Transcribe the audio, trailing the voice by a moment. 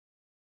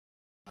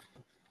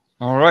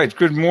All right.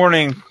 Good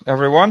morning,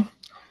 everyone.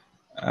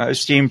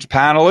 Esteemed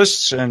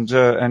panelists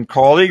and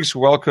colleagues,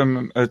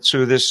 welcome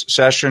to this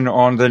session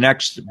on the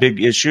next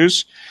big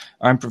issues.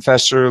 I'm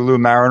Professor Lou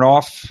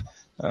Marinoff,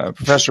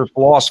 Professor of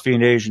Philosophy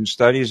and Asian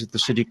Studies at the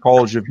City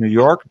College of New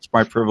York. It's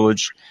my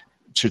privilege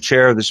to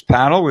chair this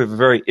panel. We have a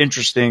very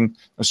interesting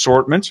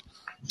assortment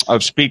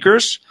of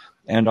speakers,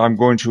 and I'm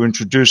going to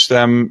introduce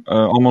them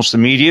almost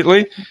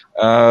immediately.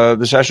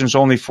 The session is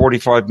only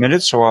 45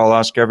 minutes, so I'll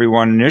ask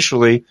everyone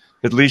initially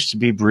at least to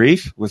be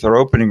brief with our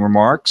opening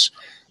remarks.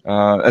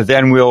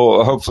 Then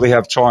we'll hopefully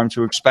have time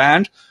to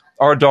expand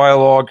our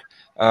dialogue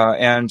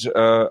and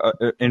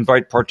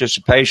invite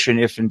participation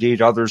if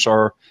indeed others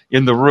are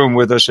in the room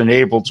with us and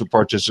able to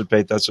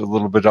participate. That's a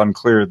little bit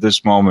unclear at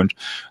this moment.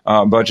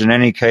 But in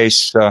any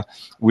case,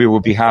 we will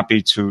be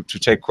happy to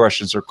take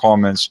questions or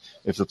comments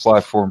if the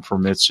platform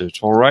permits it.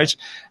 All right.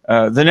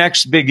 The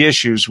next big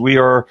issues. We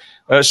are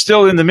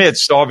still in the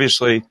midst,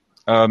 obviously,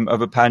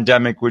 of a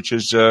pandemic, which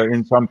is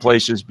in some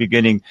places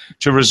beginning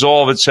to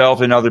resolve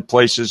itself, in other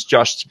places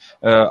just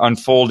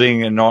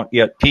unfolding and not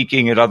yet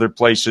peaking, at other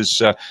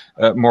places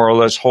more or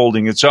less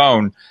holding its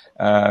own.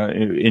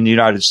 In the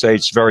United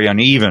States, very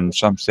uneven.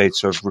 Some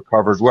states have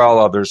recovered well,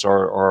 others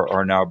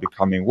are now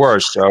becoming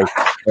worse. So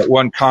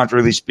one can't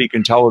really speak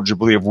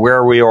intelligibly of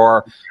where we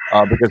are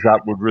because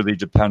that would really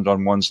depend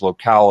on one's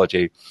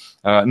locality.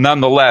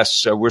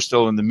 Nonetheless, we're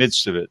still in the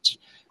midst of it.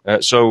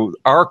 So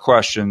our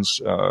questions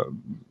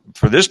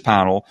for this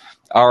panel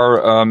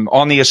are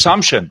on the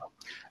assumption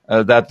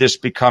that this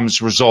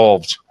becomes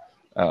resolved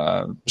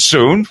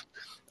soon.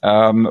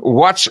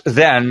 What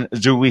then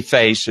do we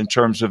face in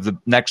terms of the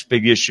next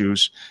big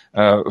issues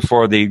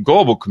for the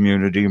global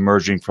community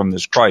emerging from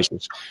this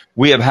crisis?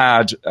 We have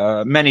had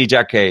many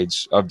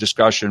decades of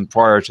discussion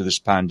prior to this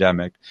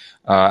pandemic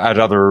at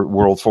other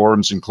world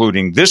forums,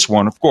 including this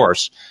one, of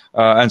course,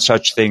 and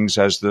such things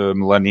as the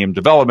Millennium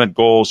Development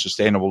Goals,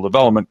 Sustainable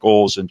Development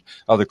Goals, and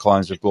other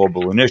kinds of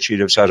global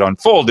initiatives had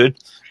unfolded,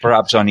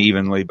 perhaps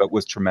unevenly, but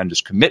with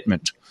tremendous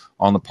commitment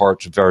on the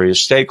part of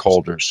various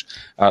stakeholders.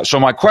 So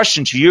my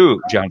question to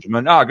you,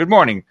 gentlemen, good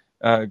morning.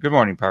 Good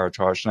morning,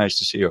 Paritosh. Nice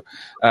to see you.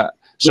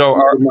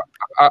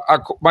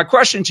 My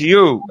question to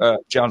you,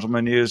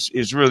 gentlemen,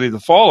 is really the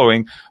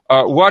following.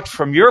 What,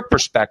 from your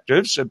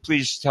perspectives, and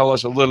please tell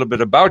us a little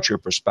bit about your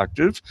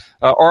perspective,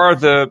 are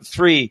the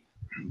three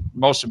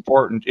most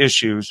important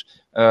issues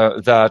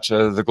that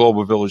the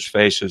global village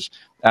faces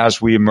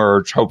as we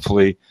emerge,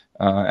 hopefully,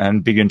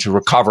 and begin to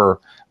recover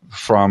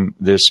from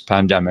this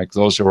pandemic?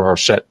 Those are our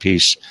set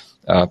piece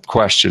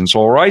questions.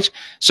 All right.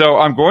 So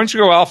I'm going to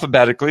go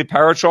alphabetically.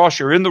 Paritosh,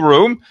 you're in the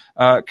room.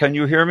 Can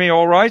you hear me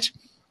all right?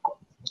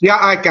 Yeah,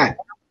 I can.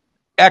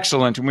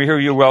 Excellent, and we hear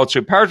you well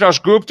too.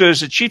 Paritosh Gupta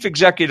is the Chief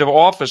Executive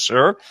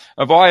Officer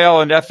of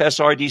IL&FS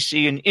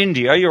IDC in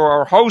India. You're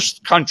our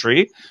host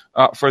country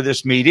for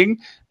this meeting,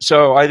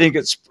 so I think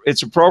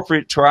it's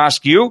appropriate to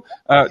ask you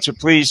to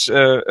please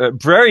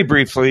very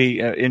briefly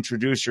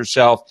introduce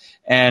yourself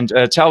and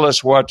tell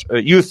us what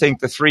you think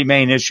the three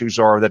main issues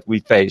are that we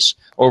face.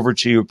 Over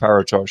to you,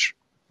 Paritosh.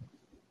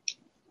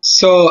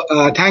 So,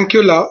 thank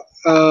you, Lau.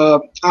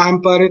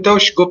 I'm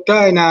Paritosh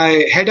Gupta, and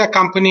I head a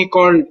company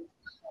called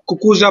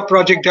Kukuza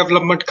Project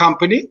Development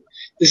Company.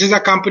 This is a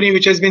company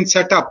which has been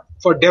set up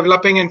for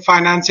developing and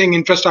financing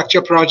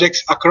infrastructure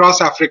projects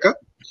across Africa,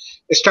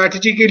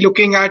 strategically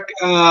looking at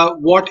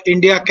what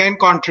India can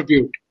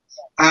contribute.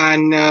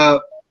 And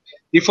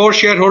the four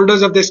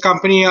shareholders of this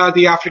company are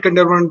the African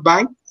Development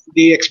Bank,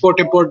 the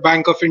Export-Import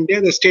Bank of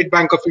India, the State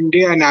Bank of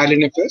India, and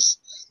IL&FS.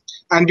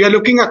 And we are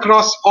looking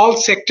across all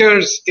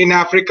sectors in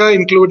Africa,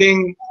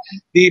 including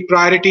the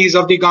priorities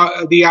of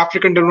the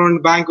African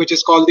Development Bank, which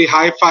is called the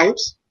High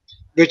Fives,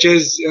 which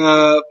is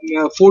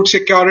food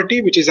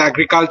security, which is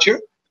agriculture,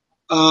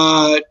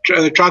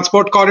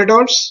 transport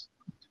corridors,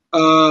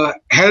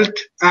 health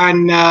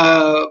and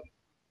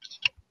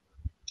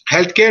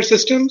healthcare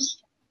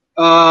systems,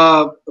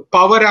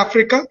 Power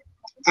Africa,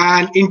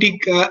 and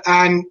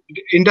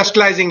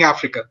industrializing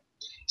Africa.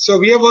 So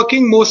we are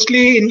working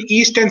mostly in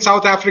East and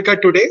South Africa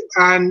today,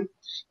 and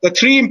the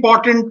three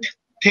important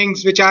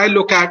things which I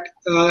look at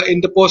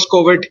in the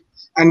post-COVID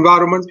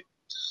environment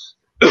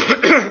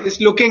is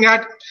looking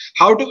at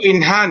how to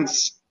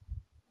enhance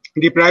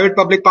the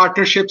private-public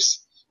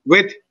partnerships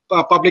with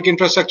public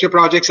infrastructure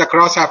projects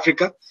across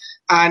Africa.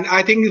 And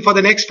I think for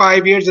the next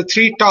 5 years, the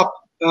three top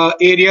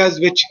areas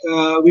which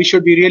we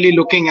should be really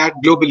looking at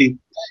globally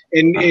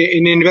in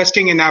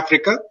investing in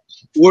Africa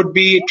would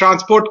be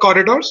transport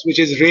corridors, which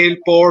is rail,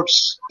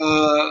 ports,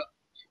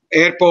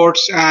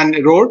 airports,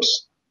 and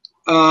roads,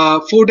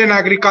 food and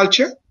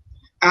agriculture,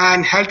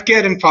 and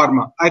healthcare and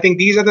pharma. I think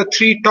these are the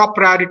three top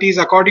priorities,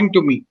 according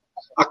to me,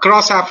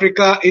 across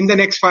Africa in the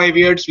next 5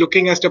 years,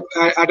 looking at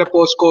a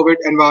post-COVID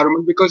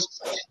environment, because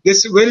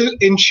this will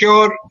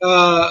ensure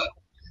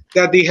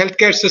that the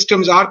healthcare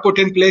systems are put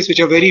in place, which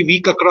are very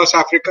weak across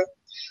Africa.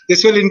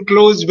 This will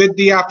include with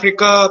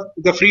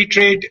the free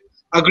trade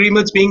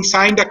agreements being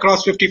signed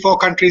across 54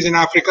 countries in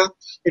Africa.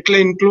 It will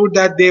include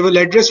that they will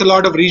address a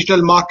lot of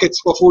regional markets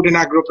for food and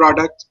agro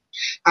products.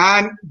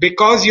 And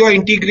because you are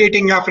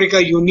integrating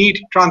Africa, you need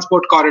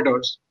transport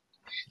corridors.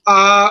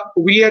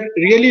 We are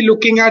really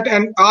looking at,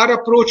 and our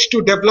approach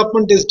to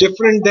development is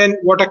different than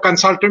what a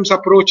consultant's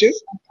approach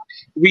is.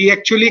 We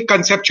actually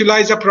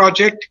conceptualize a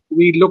project.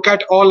 We look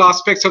at all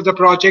aspects of the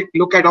project,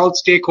 look at all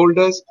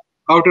stakeholders,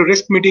 how to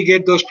risk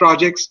mitigate those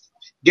projects,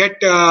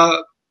 get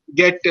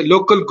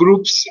local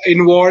groups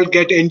involved,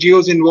 get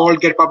NGOs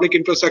involved, get public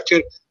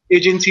infrastructure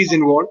agencies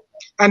involved,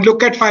 and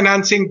look at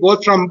financing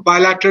both from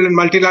bilateral and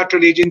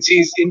multilateral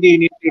agencies in the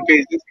initial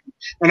phases.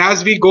 And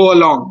as we go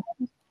along,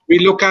 we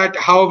look at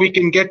how we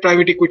can get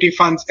private equity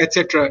funds,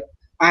 etc.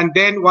 And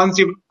then once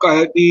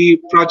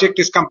the project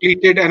is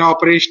completed and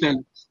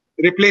operational,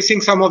 replacing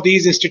some of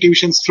these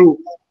institutions through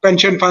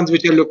pension funds,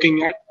 which are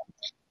looking at.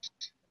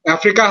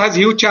 Africa has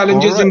huge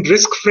challenges in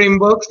risk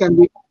frameworks,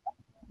 and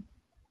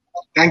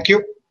thank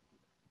you.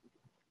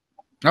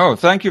 Oh,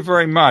 thank you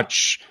very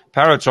much,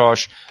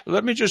 Paritosh.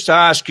 Let me just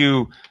ask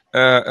you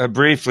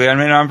briefly. I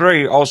mean, I'm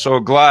very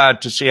also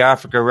glad to see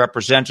Africa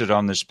represented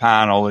on this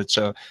panel. It's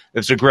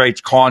a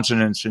great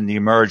continent in the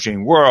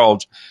emerging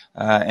world,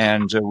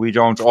 and we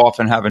don't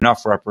often have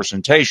enough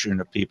representation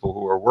of people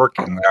who are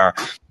working there.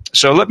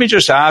 So let me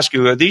just ask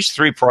you, these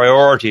three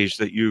priorities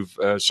that you've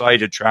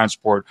cited,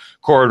 transport,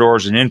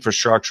 corridors and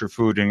infrastructure,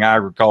 food and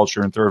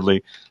agriculture, and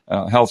thirdly,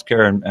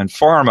 healthcare and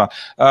pharma,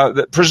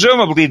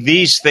 presumably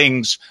these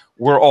things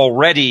were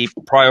already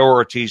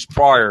priorities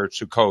prior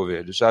to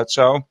COVID. Is that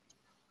so?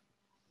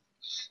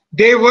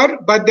 They were,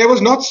 but there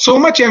was not so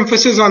much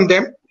emphasis on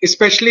them,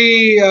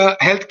 especially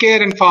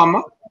healthcare and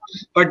pharma.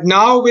 But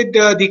now with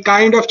the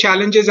kind of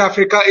challenges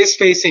Africa is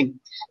facing,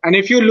 and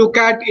if you look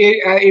at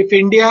if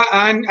India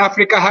and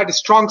Africa had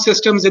strong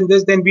systems in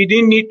this, then we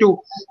didn't need to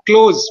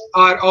close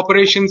our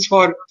operations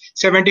for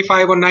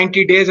 75 or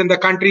 90 days, and the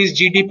country's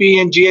GDP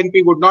and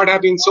GNP would not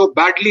have been so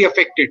badly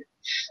affected.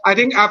 I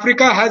think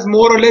Africa has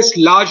more or less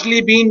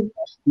largely been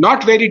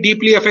not very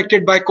deeply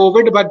affected by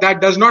COVID, but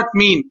that does not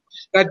mean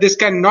that this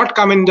cannot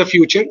come in the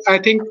future. I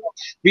think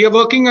we are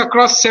working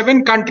across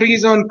 7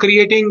 countries on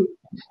creating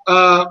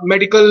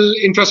medical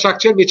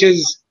infrastructure, which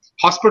is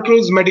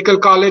hospitals, medical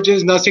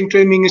colleges, nursing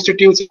training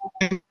institutes,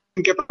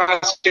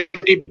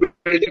 capacity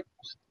building.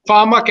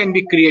 Pharma can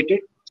be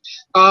created.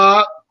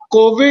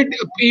 COVID,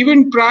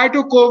 even prior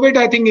to COVID,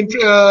 I think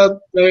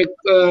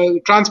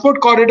transport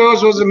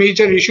corridors was a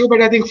major issue,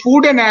 but I think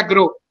food and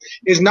agro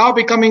is now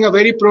becoming a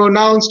very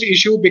pronounced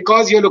issue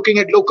because you're looking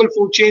at local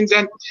food chains,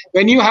 and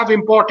when you have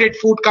imported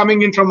food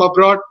coming in from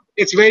abroad,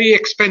 it's very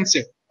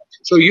expensive.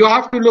 So you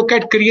have to look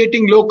at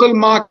creating local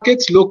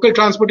markets, local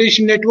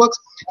transportation networks,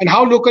 and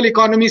how local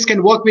economies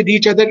can work with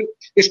each other,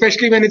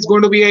 especially when it's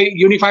going to be a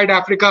unified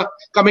Africa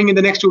coming in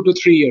the next 2 to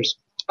 3 years.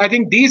 I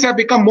think these have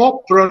become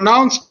more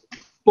pronounced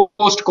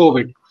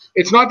post-COVID.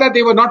 It's not that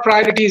they were not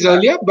priorities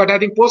earlier, but I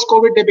think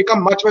post-COVID they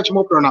become much, much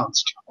more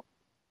pronounced.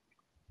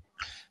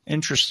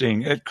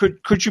 Interesting.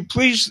 Could you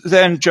please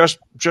then just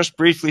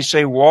briefly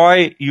say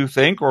why you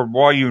think or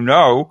why you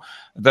know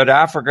that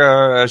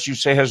Africa, as you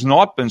say, has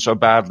not been so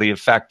badly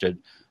affected?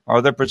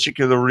 Are there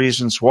particular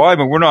reasons why?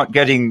 But we're not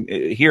getting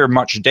here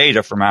much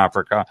data from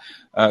Africa.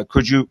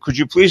 Could you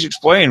please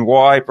explain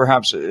why,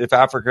 perhaps, if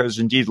Africa is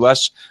indeed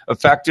less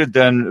affected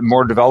than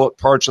more developed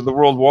parts of the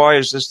world, why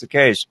is this the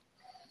case?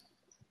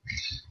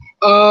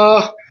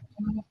 Now,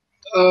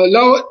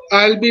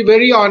 I'll be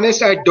very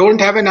honest, I don't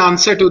have an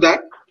answer to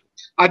that.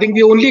 I think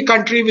the only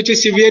country which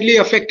is severely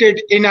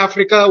affected in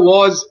Africa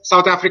was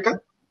South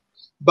Africa.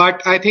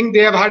 But I think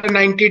they have had a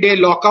 90-day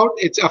lockout.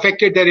 It's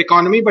affected their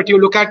economy. But you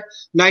look at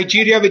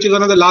Nigeria, which is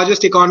one of the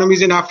largest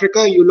economies in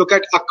Africa. You look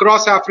at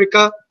across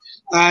Africa,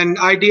 and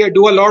I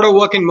do a lot of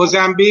work in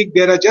Mozambique.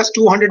 There are just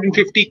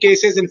 250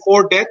 cases and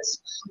 4 deaths.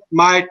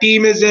 My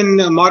team is in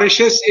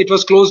Mauritius. It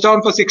was closed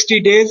down for 60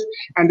 days,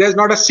 and there's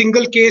not a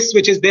single case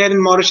which is there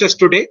in Mauritius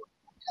today.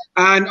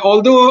 And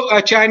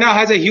although China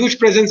has a huge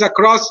presence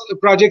across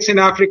projects in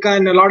Africa,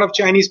 and a lot of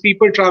Chinese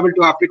people travel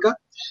to Africa,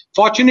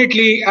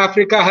 fortunately,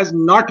 Africa has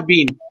not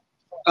been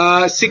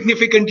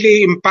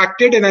significantly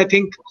impacted, and I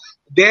think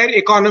their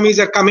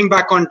economies are coming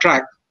back on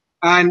track.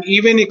 And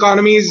even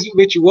economies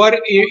which were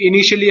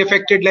initially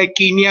affected, like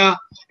Kenya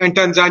and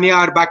Tanzania,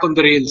 are back on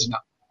the rails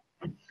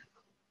now.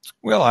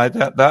 Well,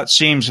 that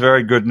seems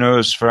very good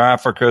news for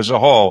Africa as a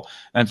whole.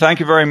 And thank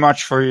you very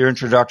much for your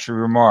introductory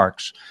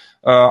remarks.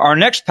 Our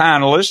next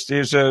panelist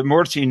is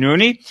Murthy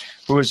Nuni,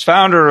 who is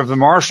founder of the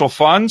Marshal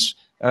Funds,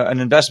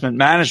 an investment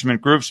management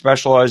group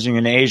specializing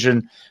in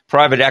Asian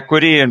private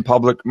equity and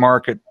public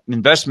market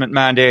investment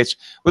mandates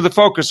with a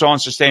focus on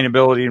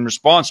sustainability and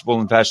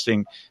responsible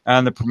investing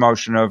and the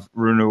promotion of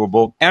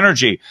renewable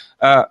energy.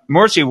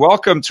 Murthy,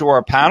 welcome to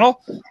our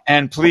panel,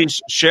 and please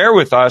share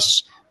with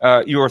us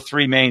your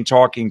 3 main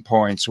talking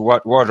points.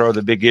 What are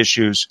the big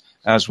issues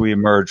as we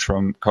emerge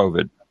from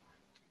COVID?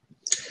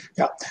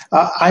 Yeah,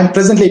 I'm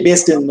presently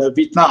based in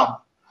Vietnam,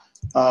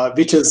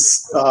 which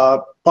is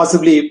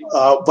possibly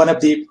one of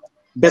the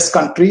best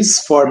countries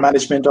for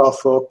management of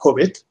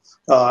COVID.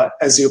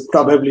 as you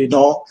probably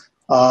know,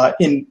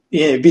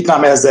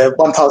 Vietnam has a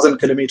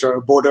 1,000-kilometer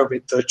border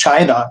with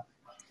China,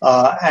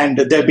 and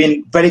they've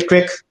been very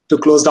quick to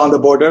close down the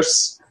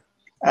borders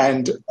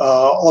and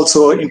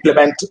also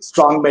implement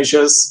strong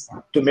measures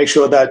to make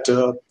sure that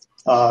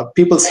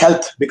people's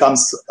health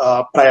becomes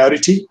a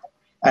priority.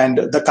 And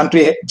the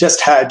country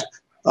just had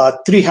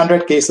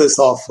 300 cases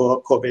of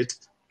COVID,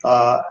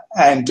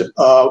 and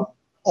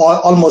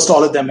almost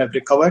all of them have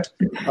recovered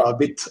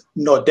with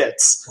no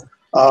deaths.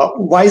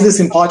 Why is this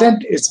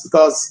important? It's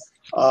because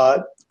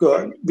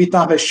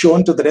Vietnam has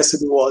shown to the rest of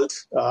the world,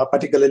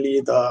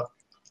 particularly the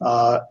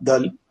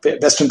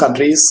Western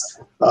countries,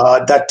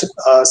 that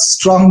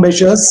strong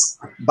measures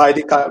by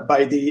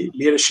the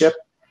leadership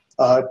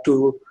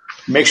to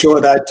make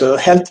sure that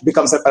health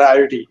becomes a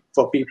priority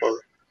for people.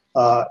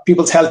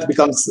 People's health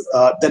becomes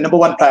the number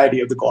one priority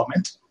of the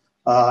government,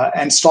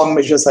 and strong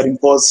measures are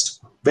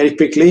imposed very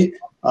quickly,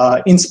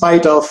 in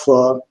spite of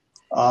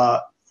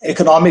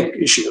economic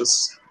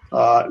issues.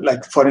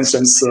 Like, for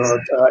instance,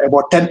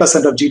 about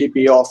 10% of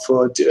GDP of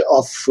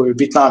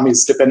Vietnam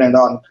is dependent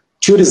on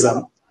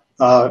tourism,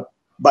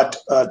 but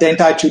the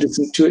entire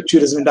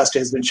tourism industry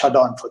has been shut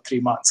down for 3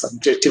 months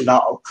until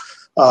now.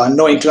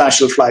 No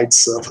international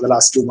flights for the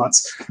last 2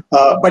 months.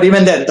 But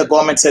even then, the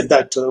government said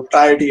that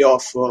priority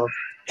of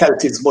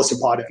health is most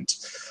important.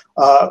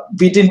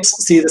 We didn't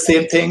see the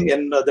same thing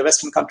in the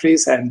Western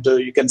countries, and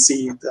you can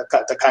see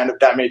the kind of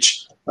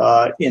damage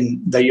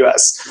in the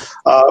US.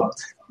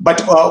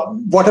 But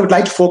what I would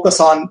like to focus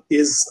on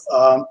is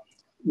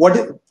what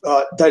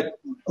the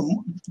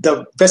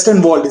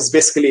Western world is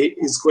basically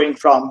going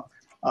from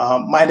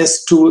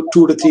minus 2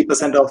 to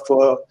 3% of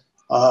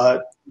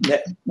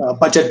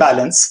budget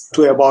balance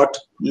to about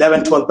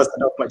 11-12%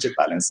 of budget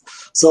balance.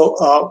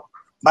 So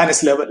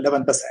minus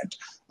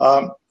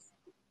 11%.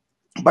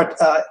 But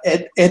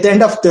at the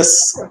end of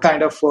this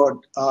kind of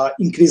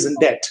increase in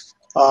debt,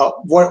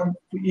 what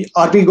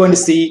are we going to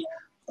see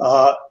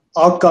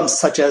outcomes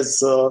such as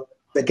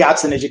the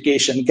gaps in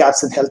education,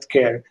 gaps in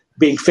healthcare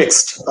being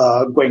fixed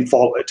going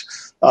forward?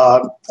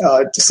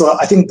 So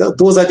I think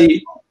those are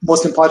the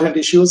most important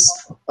issues.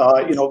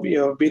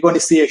 We're going to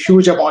see a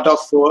huge amount of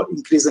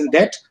increase in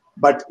debt,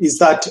 but is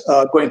that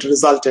going to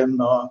result in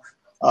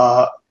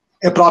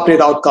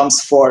appropriate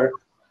outcomes for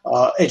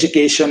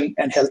education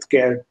and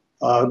healthcare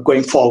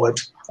going forward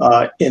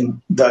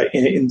in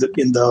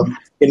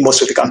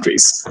most of the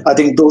countries? I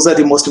think those are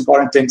the most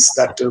important things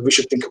that we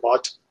should think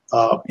about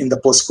in the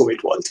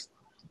post-COVID world.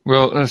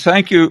 Well,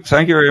 thank you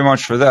very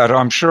much for that.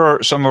 I'm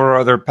sure some of our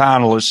other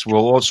panelists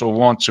will also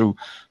want to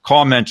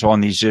comment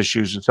on these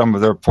issues, and some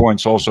of their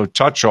points also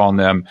touch on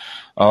them.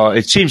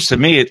 It seems to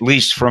me, at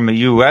least from a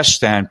U.S.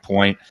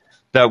 standpoint,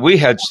 that we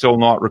had still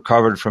not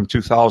recovered from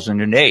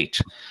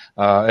 2008.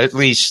 At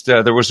least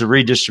there was a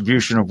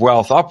redistribution of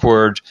wealth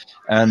upward,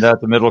 and that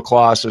the middle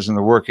classes and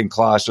the working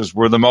classes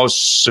were the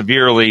most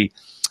severely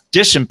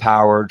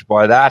disempowered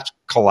by that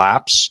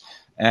collapse,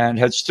 and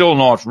had still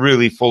not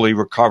really fully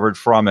recovered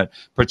from it,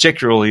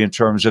 particularly in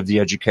terms of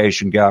the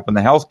education gap and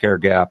the healthcare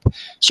gap.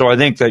 So I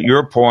think that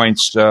your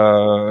points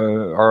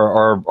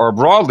are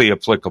broadly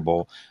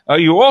applicable.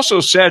 You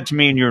also said to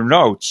me in your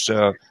notes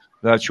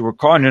that you were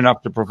kind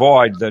enough to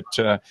provide that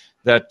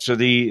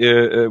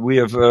the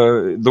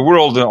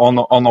world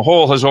on the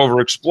whole has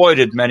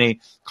overexploited many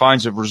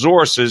kinds of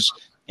resources,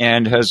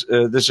 and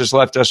this has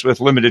left us with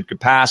limited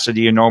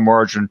capacity and no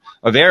margin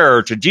of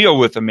error to deal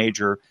with a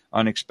major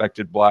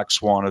unexpected black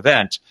swan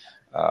event.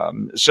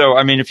 So,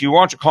 I mean, if you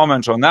want to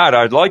comment on that,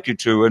 I'd like you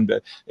to,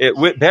 and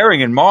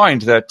bearing in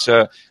mind that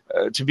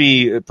to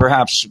be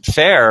perhaps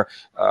fair,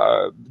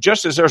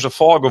 just as there's a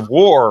fog of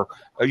war,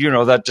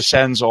 that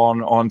descends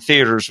on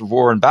theaters of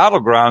war and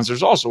battlegrounds,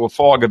 there's also a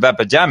fog of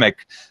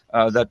epidemic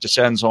that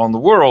descends on the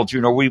world.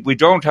 We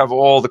don't have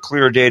all the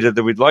clear data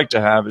that we'd like to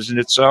have, isn't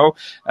it so?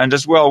 And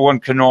as well, one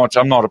cannot,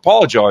 I'm not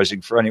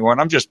apologizing for anyone,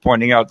 I'm just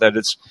pointing out that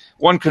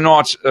one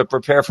cannot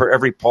prepare for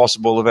every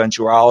possible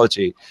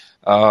eventuality.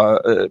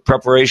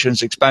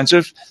 Preparation's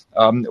expensive.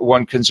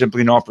 One can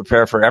simply not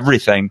prepare for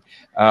everything.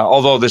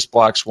 Although this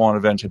black swan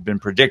event had been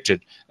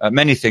predicted,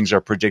 many things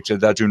are predicted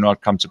that do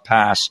not come to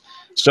pass.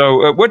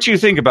 So what do you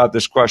think about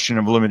this question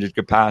of limited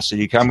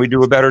capacity? Can we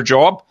do a better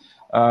job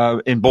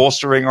in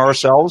bolstering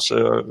ourselves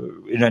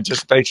in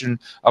anticipation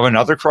of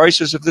another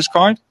crisis of this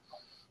kind?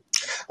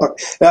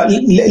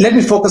 Let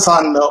me focus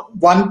on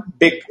one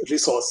big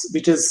resource,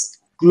 which is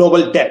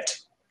global debt.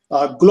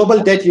 Global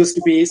debt used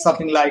to be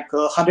something like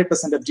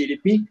 100% of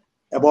GDP,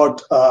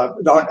 about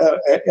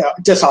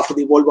just after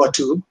the World War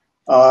II.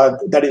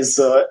 That is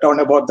around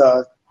about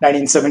the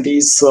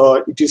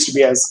 1970s. It used to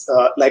be as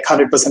like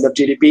 100% of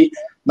GDP.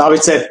 Now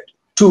it's at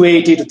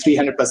 280 to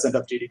 300%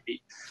 of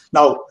GDP.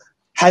 Now,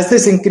 has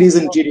this increase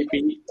in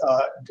GDP,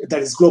 that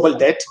is global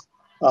debt,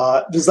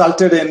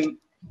 resulted in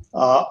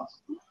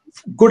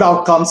good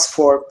outcomes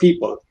for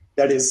people?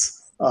 That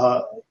is,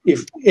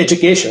 if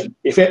education,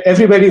 if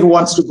everybody who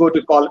wants to go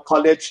to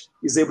college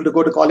is able to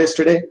go to college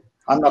today,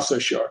 I'm not so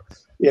sure.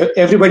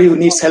 Everybody who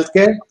needs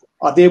healthcare,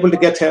 are they able to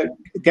get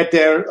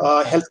their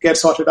healthcare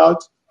sorted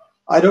out?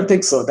 I don't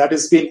think so.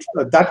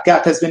 That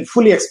gap has been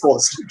fully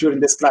exposed during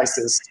this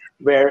crisis,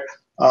 where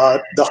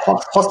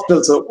the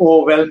hospitals are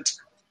overwhelmed.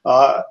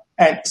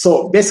 And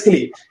so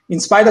basically, in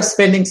spite of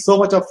spending so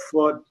much of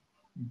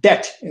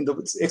debt, in the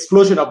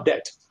explosion of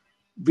debt,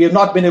 we have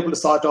not been able to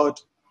sort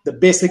out the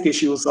basic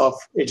issues of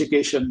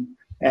education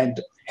and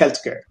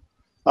healthcare.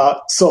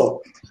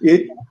 So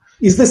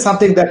is this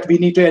something that we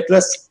need to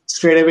address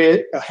straight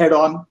away, head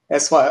on,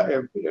 as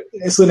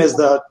soon as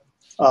the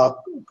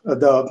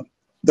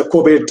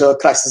COVID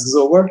crisis is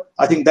over?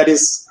 I think that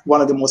is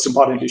one of the most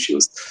important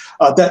issues.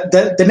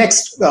 The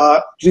next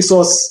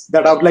resource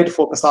that I would like to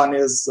focus on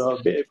is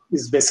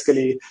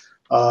basically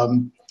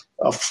the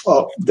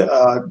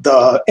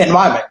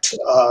environment.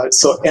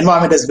 So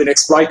environment has been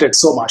exploited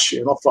so much.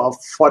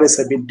 Forests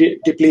have been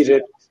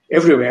depleted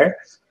everywhere.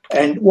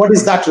 And what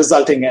is that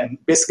resulting in?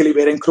 Basically,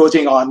 we're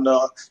encroaching on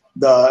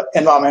the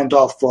environment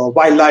of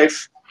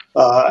wildlife,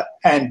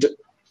 and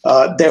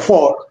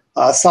therefore,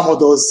 some of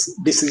those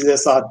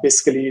diseases are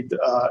basically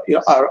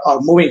are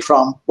moving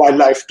from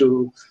wildlife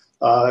to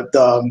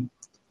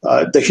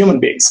the human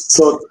beings.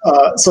 So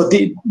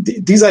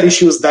these are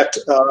issues that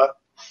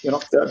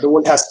the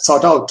world has to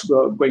sort out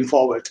going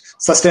forward.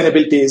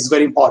 Sustainability is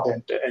very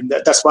important, and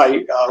that's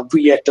why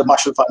we at the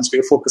Marshall Funds, we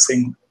are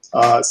focusing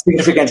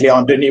significantly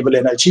on renewable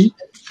energy.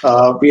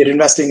 We are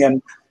investing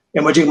in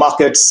emerging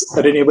markets,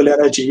 renewable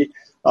energy,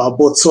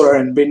 both solar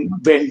and wind,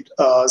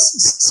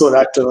 so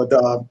that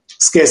the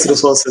scarce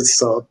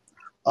resources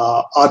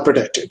are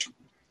protected.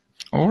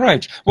 All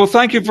right. Well,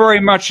 thank you very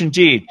much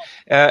indeed.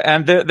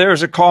 And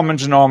there's a common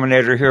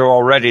denominator here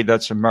already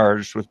that's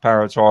emerged with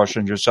Paritosh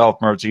and yourself,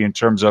 Murthy, in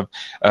terms of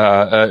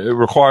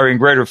requiring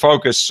greater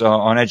focus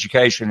on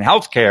education and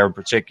healthcare in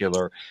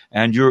particular.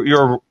 And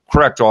you're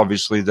correct,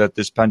 obviously, that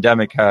this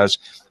pandemic has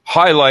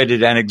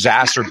highlighted and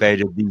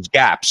exacerbated these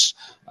gaps.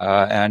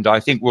 And I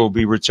think we'll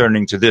be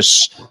returning to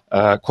this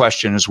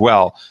question as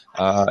well.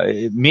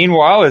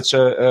 Meanwhile, it's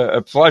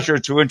a pleasure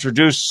to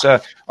introduce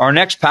our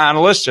next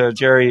panelist,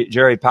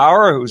 Jerry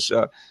Power, who's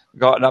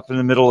gotten up in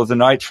the middle of the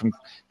night from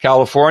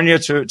California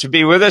to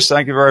be with us.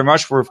 Thank you very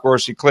much. We're, of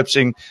course,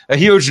 eclipsing a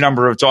huge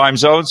number of time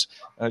zones.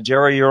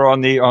 Jerry, you're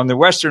on the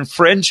Western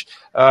Fringe,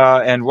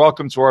 and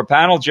welcome to our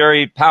panel.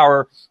 Jerry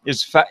Power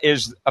is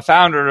a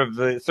founder of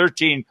the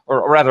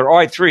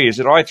I3. Is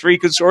it I3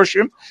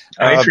 Consortium?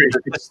 I3.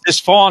 This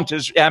font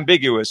is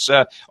ambiguous.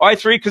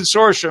 I3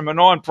 Consortium, a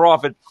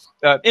nonprofit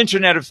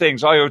Internet of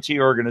Things, IoT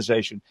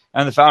organization,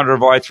 and the founder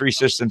of I3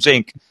 Systems,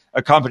 Inc.,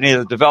 a company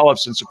that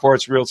develops and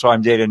supports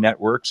real-time data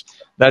networks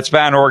that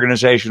span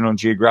organizational and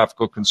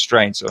geographical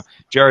constraints. So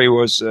Jerry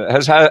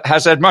has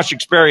had much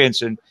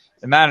experience in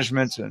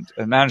management and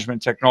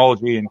management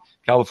technology in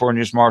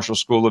California's Marshall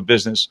School of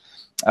Business,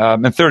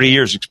 and 30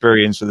 years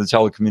experience in the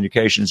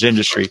telecommunications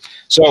industry.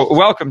 So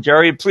welcome,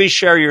 Jerry. Please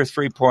share your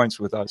 3 points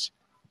with us.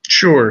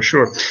 Sure.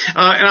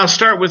 And I'll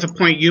start with a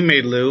point you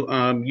made, Lou.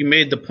 You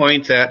made the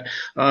point that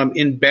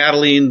in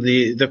battling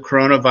the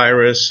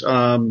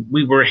coronavirus,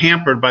 we were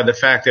hampered by the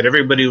fact that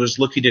everybody was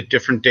looking at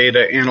different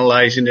data,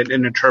 analyzing it,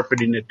 and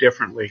interpreting it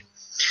differently.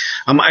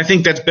 I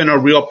think that's been a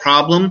real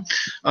problem.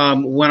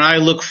 When I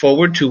look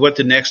forward to what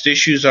the next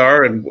issues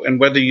are, and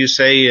whether you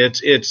say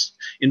it's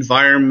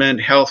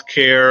environment,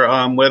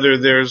 healthcare, whether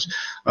there's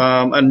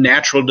a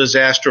natural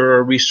disaster or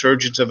a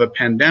resurgence of a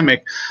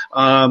pandemic,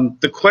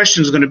 the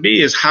question is going to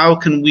be is how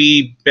can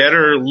we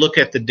better look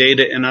at the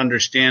data and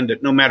understand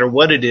it, no matter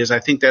what it is. I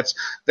think that's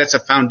a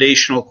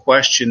foundational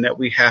question that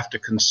we have to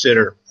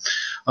consider.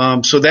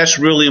 So that's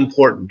really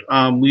important.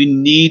 We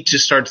need to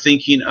start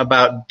thinking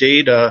about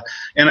data,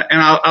 and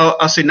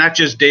I'll say not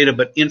just data,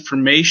 but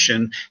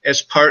information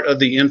as part of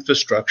the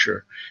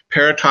infrastructure.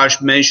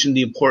 Paritosh mentioned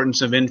the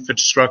importance of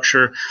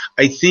infrastructure.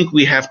 I think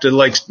we have to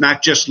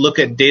not just look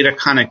at data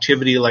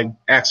connectivity like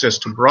access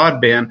to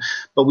broadband,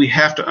 but we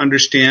have to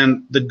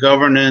understand the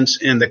governance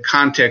and the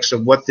context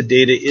of what the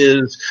data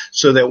is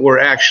so that we're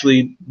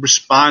actually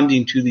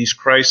responding to these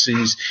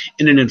crises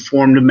in an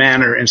informed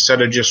manner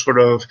instead of just sort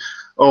of,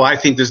 oh, I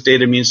think this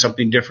data means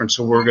something different,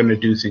 so we're going to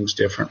do things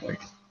differently.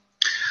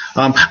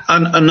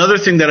 Another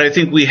thing that I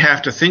think we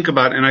have to think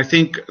about, and I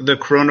think the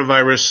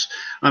coronavirus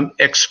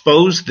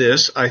exposed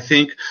this, I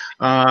think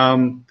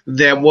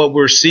that what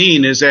we're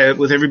seeing is that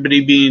with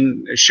everybody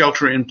being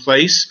shelter in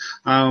place,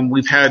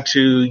 we've had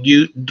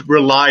to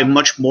rely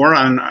much more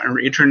on our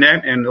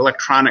internet and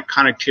electronic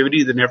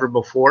connectivity than ever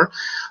before.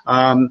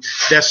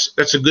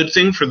 That's a good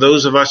thing for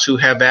those of us who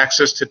have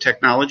access to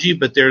technology,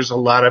 but there's a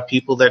lot of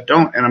people that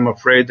don't, and I'm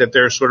afraid that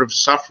they're sort of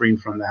suffering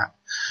from that.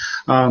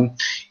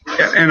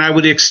 And I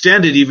would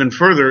extend it even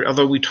further,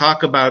 although we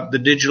talk about the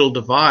digital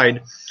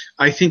divide,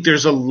 I think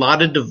there's a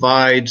lot of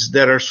divides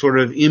that are sort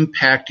of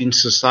impacting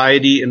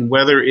society, and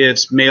whether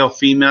it's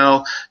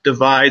male-female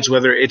divides,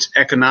 whether it's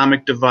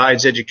economic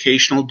divides,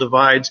 educational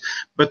divides,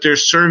 but they're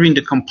serving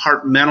to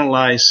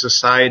compartmentalize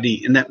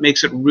society, and that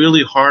makes it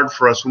really hard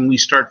for us when we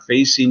start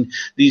facing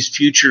these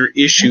future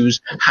issues.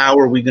 How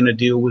are we going to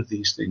deal with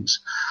these things?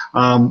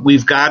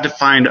 We've got to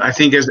find, I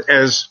think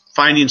as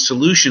finding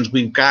solutions,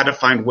 we've got to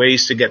find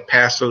ways to get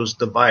past those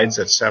divides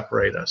that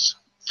separate us.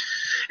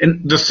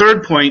 And the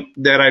third point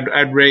that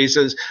I'd raise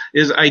is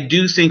I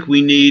do think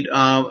we need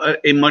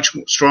a much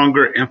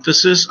stronger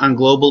emphasis on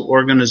global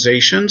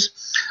organizations.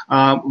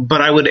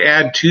 But I would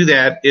add to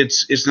that,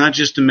 it's not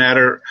just a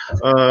matter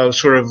of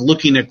sort of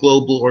looking at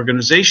global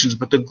organizations,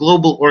 but the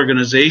global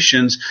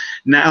organizations,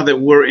 now that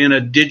we're in a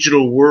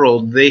digital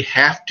world, they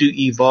have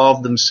to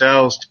evolve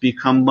themselves to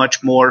become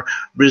much more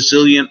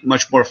resilient,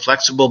 much more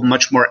flexible,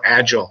 much more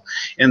agile.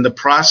 And the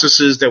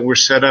processes that were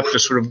set up to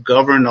sort of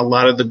govern a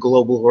lot of the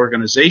global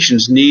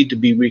organizations need to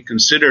be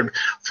reconsidered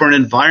for an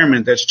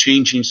environment that's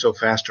changing so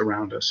fast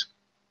around us.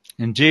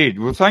 Indeed.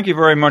 Well, thank you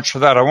very much for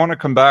that. I want to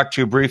come back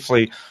to you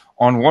briefly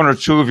on one or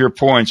two of your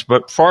points,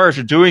 but prior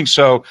to doing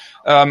so,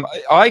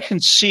 I can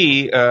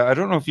see, I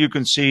don't know if you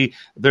can see,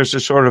 there's a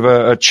sort of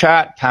a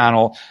chat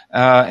panel,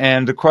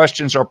 and the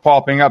questions are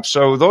popping up.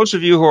 So those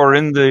of you who are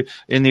in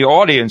the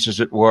audience, as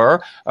it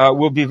were,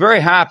 will be very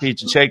happy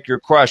to take your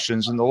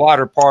questions. In the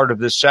latter part of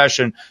this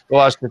session, the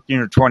last 15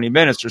 or 20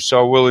 minutes or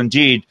so will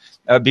indeed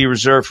be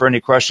reserved for any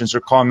questions or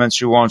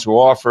comments you want to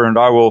offer, and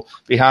I will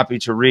be happy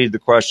to read the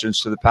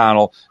questions to the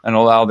panel and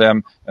allow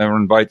them or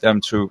invite them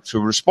to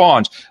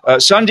respond.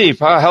 Sandeep,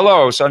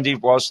 hello. Sandeep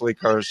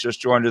Waslikar has just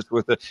joined us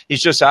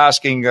he's just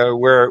asking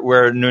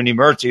where Nuni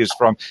Murthy is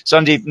from.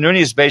 Sandeep, Nuni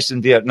is based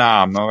in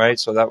Vietnam, all right?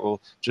 So that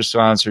will just to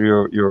answer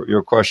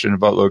your question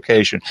about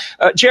location.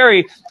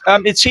 Jerry,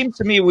 it seems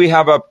to me we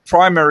have a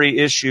primary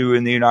issue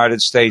in the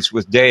United States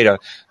with data.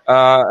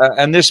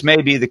 And this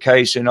may be the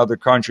case in other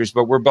countries,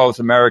 but we're both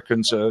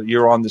Americans.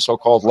 You're on the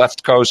so-called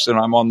left coast, and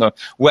I'm on the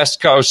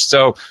west coast.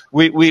 So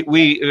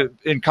we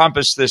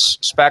encompass this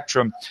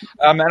spectrum.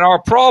 And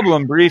our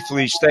problem,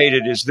 briefly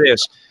stated, is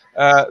this.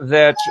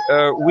 That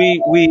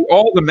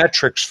all the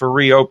metrics for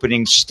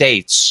reopening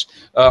states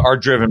are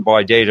driven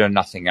by data and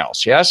nothing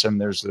else. Yes, and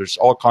there's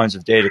all kinds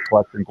of data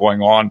collection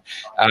going on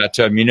at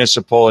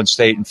municipal and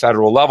state and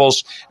federal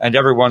levels, and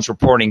everyone's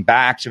reporting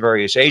back to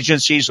various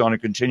agencies on a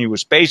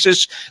continuous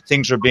basis.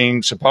 Things are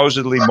being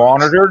supposedly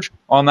monitored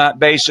on that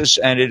basis,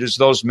 and it is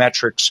those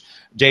metrics,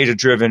 data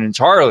driven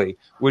entirely,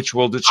 which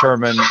will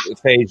determine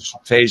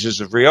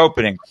phases of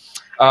reopening.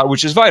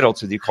 Which is vital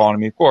to the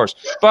economy, of course.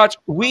 But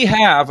we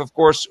have, of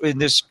course, in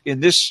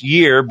this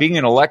year, being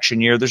an election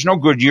year, there's no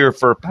good year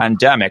for a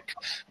pandemic,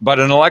 but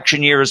an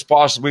election year is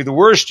possibly the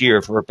worst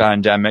year for a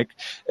pandemic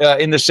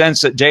in the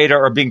sense that data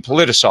are being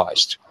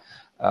politicized.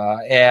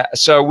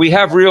 So we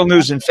have real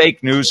news and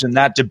fake news, and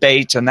that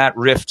debate and that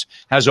rift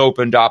has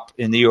opened up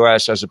in the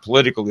U.S. as a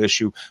political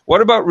issue. What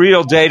about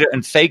real data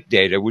and fake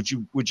data? Would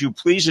you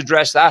please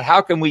address that?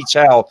 How can we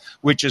tell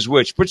which is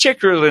which,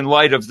 particularly in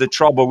light of the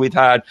trouble we've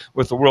had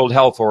with the World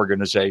Health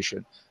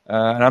Organization?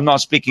 And I'm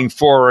not speaking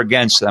for or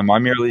against them.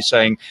 I'm merely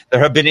saying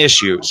there have been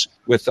issues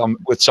with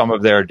some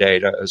of their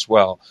data as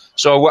well.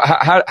 So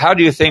how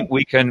do you think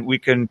we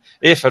can,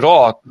 if at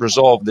all,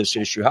 resolve this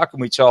issue? How can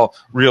we tell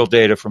real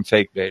data from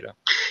fake data?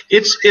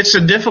 It's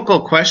a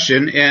difficult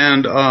question,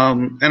 and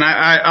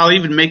I'll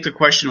even make the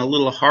question a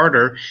little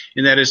harder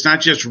in that it's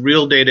not just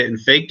real data and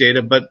fake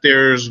data, but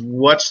there's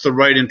what's the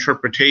right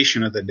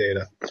interpretation of the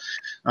data.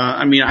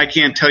 I mean, I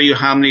can't tell you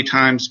how many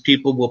times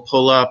people will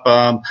pull up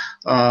a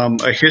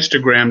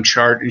histogram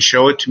chart and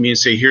show it to me and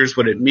say, here's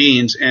what it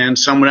means, and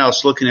someone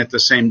else looking at the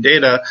same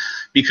data,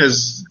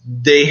 because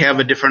they have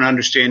a different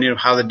understanding of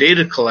how the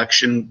data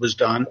collection was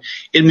done,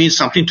 it means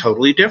something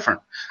totally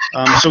different.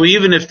 So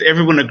even if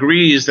everyone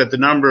agrees that the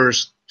number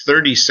is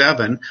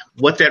 37,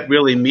 what that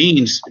really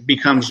means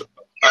becomes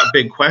a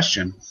big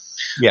question.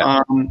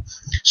 Yeah.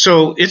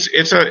 So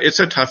it's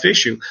a tough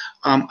issue.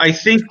 I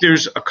think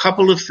there's a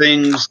couple of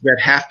things that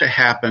have to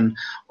happen.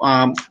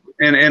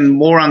 And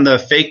more on the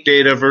fake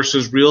data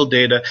versus real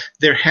data,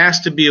 there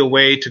has to be a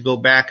way to go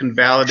back and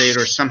validate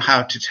or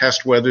somehow to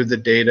test whether the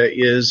data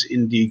is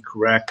indeed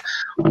correct.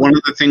 One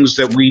of the things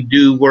that we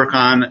do work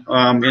on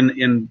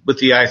with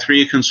the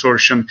I3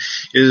 consortium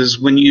is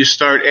when you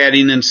start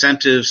adding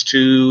incentives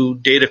to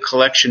data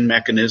collection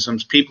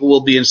mechanisms, people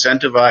will be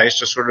incentivized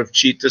to sort of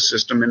cheat the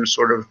system and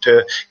sort of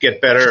to get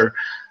better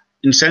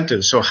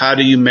incentives. So how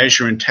do you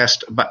measure and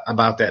test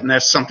about that? And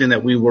that's something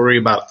that we worry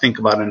about, think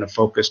about, and are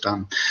focused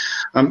on.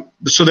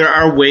 So there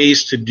are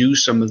ways to do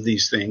some of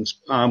these things.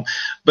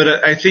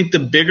 But I think the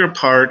bigger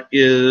part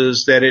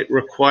is that it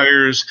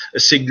requires a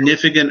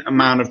significant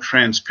amount of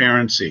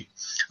transparency.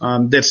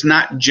 That's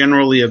not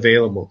generally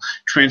available.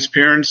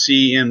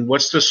 Transparency in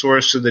what's the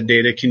source of the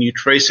data? Can you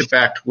trace it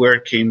back to where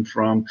it came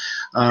from?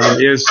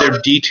 Is there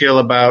detail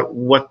about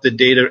what the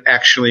data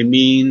actually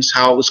means,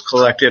 how it was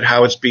collected,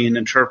 how it's being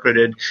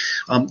interpreted?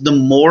 The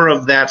more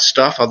of that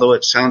stuff, although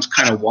it sounds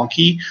kind of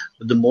wonky,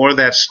 the more of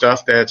that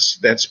stuff that's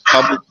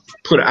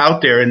put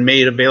out there and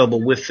made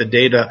available with the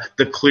data,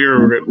 the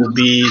clearer it will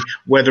be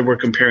whether we're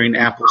comparing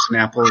apples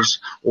and apples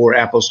or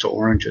apples to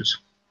oranges.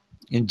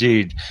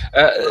 Indeed.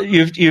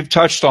 You've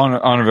touched on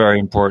a very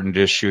important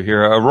issue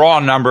here. A raw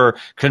number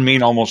can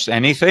mean almost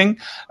anything,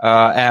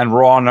 and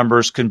raw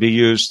numbers can be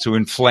used to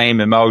inflame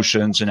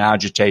emotions and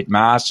agitate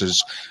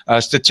masses.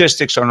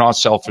 Statistics are not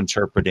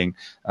self-interpreting.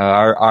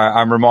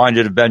 I'm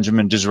reminded of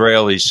Benjamin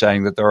Disraeli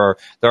saying that there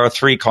are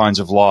three kinds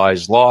of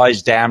lies: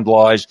 lies, damned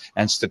lies,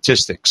 and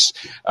statistics.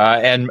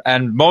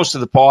 And most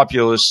of the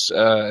populace,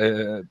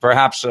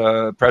 perhaps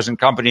present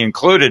company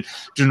included,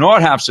 do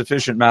not have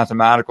sufficient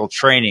mathematical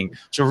training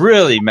to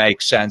really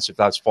make sense, if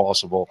that's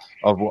possible,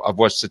 of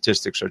what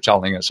statistics are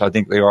telling us. I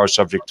think they are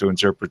subject to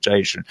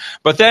interpretation.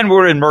 But then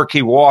we're in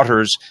murky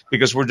waters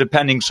because we're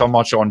depending so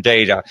much on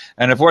data.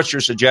 And if what you're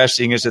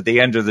suggesting is at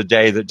the end of the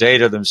day, the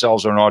data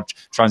themselves are not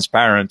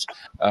transparent,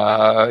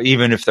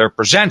 even if they're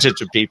presented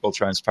to people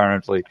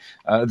transparently,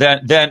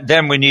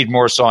 then we need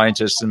more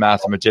scientists and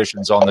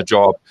mathematicians on the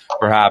job,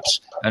 perhaps,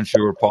 and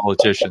fewer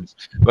politicians.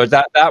 But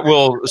that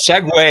will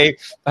segue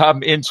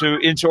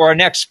into our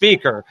next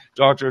speaker,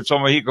 Dr.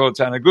 Tomohiko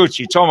Taniguchi.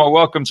 Tomo,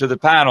 welcome to the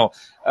panel.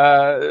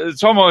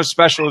 Tomo is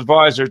special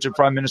advisor to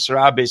Prime Minister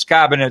Abe's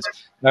cabinet,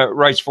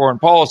 writes foreign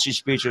policy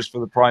speeches for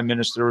the Prime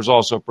Minister, is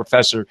also a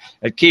professor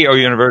at Keio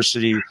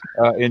University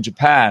in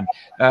Japan.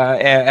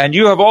 And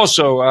you have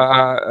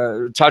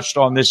also touched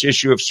on this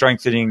issue of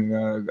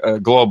strengthening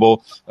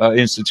global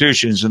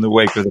institutions in the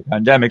wake of the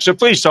pandemic. So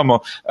please,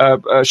 Tomo,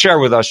 share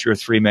with us your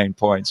three main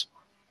points.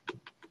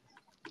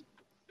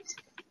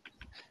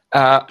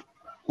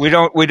 We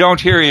don't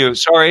hear you.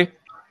 Sorry.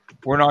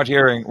 We're not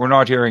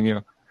hearing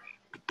you.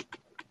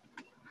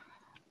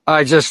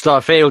 I just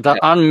failed to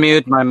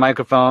unmute my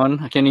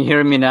microphone. Can you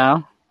hear me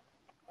now?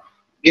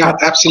 Yeah,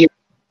 absolutely.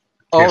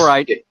 All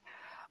right.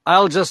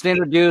 I'll just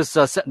introduce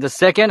the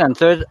second and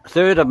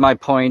third of my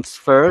points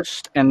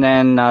first, and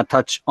then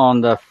touch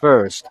on the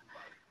first.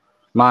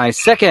 My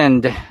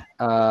second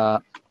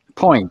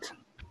point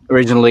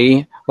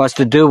originally was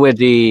to do with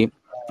the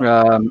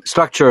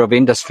structure of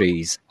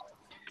industries,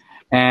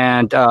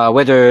 and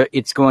whether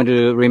it's going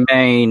to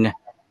remain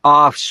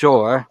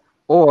offshore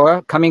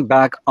or coming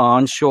back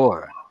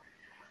onshore.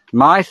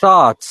 My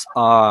thoughts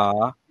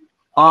are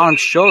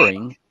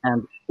onshoring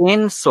and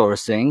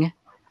insourcing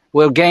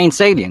will gain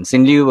salience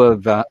in lieu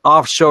of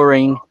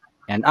offshoring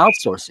and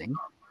outsourcing,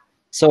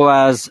 so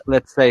as,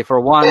 let's say, for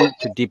one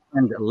to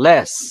depend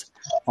less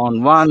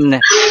on one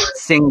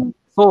single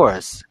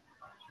source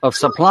of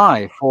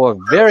supply for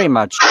very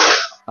much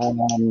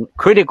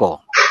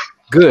critical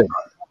goods,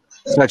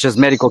 such as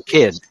medical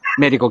kits,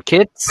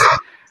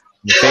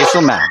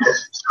 facial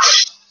masks.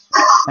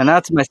 And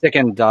that's my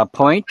second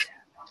point.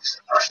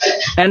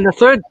 And the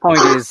third point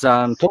is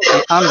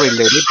totally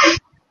unrelated,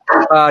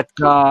 but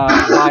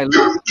I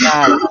look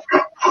at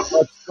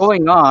what's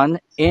going on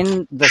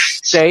in the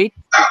state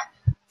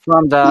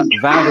from the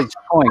vantage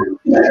point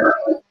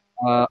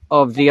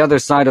of the other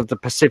side of the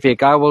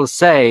Pacific. I will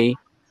say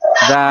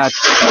that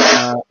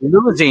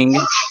losing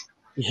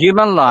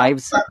human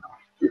lives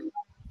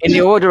in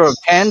the order of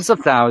tens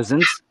of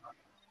thousands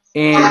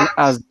in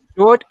as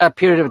short a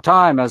period of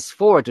time as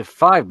 4 to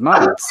 5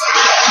 months.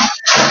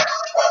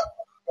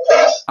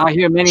 I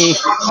hear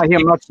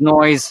much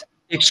noise.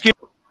 Excuse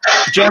me,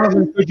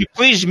 gentlemen, could you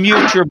please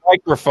mute your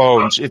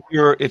microphones? If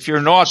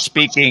you're not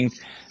speaking,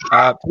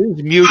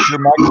 please mute your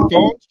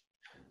microphones.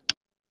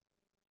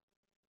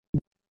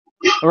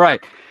 All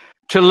right.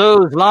 To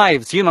lose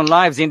human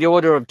lives in the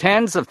order of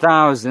tens of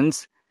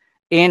thousands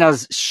in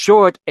as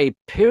short a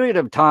period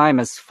of time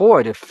as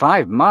 4 to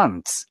 5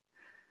 months,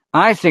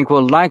 I think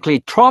will likely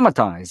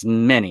traumatize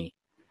many,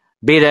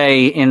 be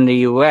they in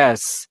the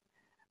US,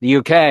 the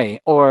UK,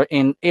 or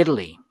in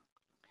Italy.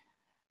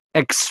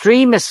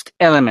 Extremist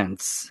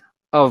elements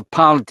of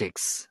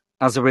politics,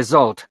 as a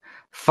result,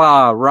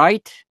 far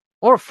right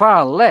or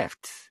far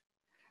left,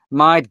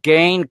 might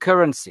gain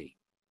currency.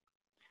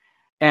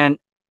 And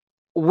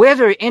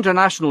whether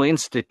international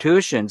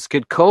institutions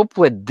could cope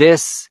with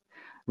this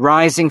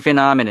rising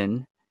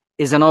phenomenon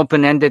is an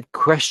open-ended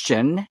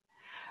question,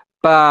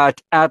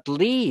 but at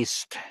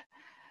least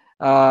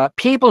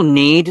people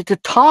need to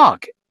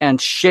talk and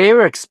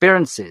share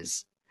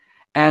experiences,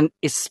 and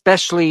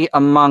especially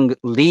among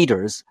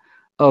leaders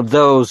of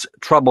those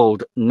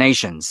troubled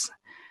nations.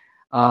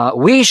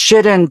 We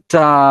shouldn't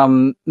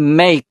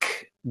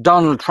make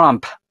Donald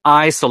Trump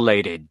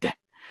isolated.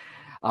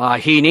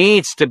 He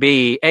needs to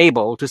be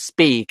able to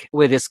speak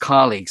with his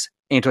colleagues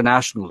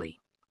internationally.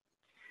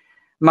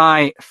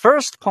 My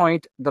first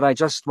point that I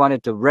just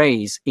wanted to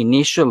raise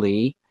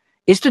initially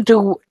is to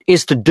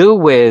do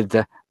with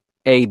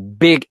a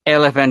big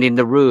elephant in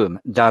the room.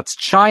 That's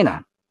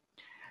China.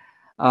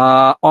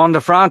 On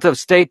the front of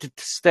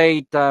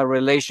state-to-state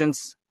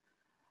relations,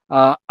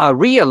 a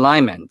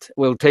realignment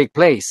will take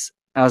place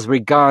as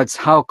regards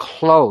how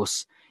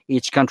close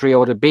each country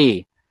ought to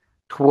be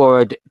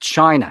toward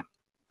China.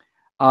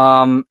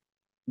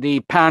 The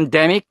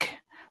pandemic,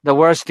 the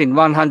worst in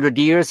 100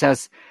 years,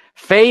 has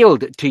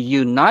failed to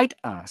unite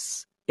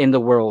us in the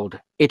world.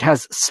 It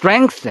has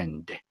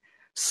strengthened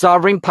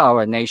sovereign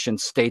power nation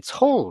states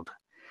hold.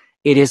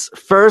 It is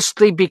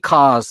firstly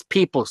because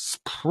people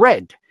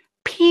spread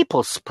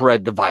people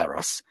spread the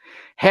virus,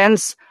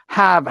 hence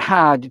have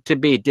had to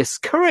be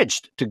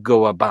discouraged to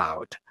go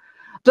about.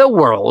 The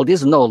world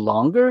is no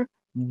longer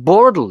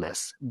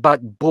borderless,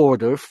 but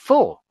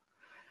borderful.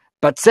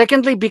 But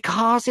secondly,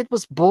 because it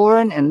was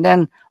born and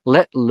then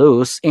let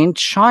loose in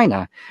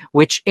China,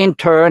 which in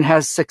turn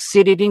has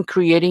succeeded in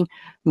creating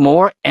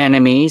more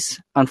enemies,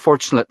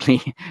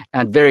 unfortunately,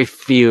 and very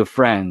few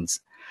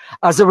friends.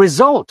 As a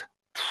result,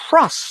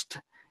 trust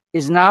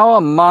is now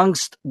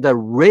amongst the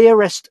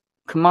rarest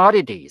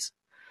commodities.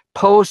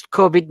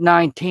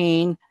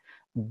 Post-COVID-19,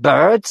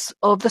 birds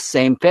of the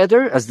same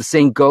feather, as the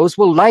saying goes,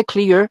 will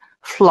likelier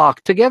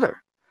flock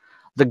together.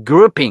 The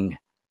grouping,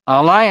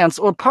 alliance,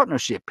 or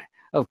partnership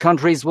of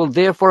countries will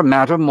therefore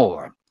matter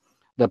more.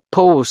 The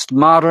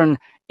postmodern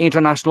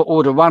international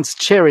order once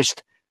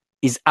cherished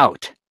is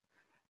out.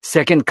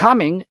 Second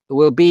coming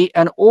will be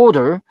an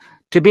order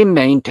to be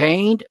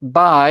maintained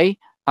by,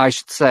 I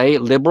should say,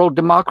 liberal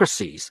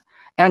democracies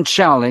and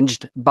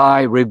challenged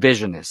by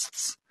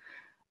revisionists.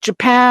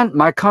 Japan,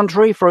 my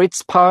country, for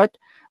its part,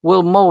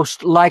 will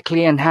most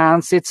likely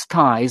enhance its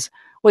ties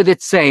with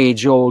its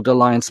age-old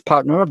alliance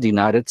partner of the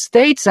United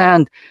States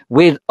and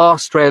with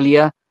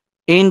Australia,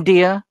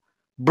 India,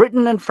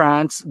 Britain and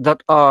France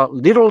that are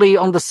literally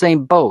on the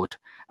same boat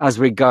as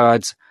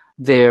regards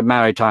their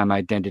maritime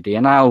identity.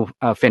 And I'll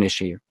finish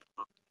here.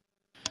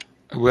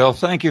 Well,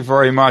 thank you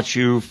very much.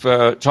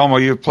 Tomo,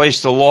 you've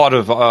placed a lot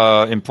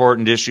of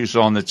important issues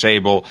on the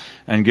table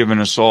and given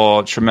us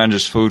all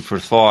tremendous food for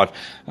thought.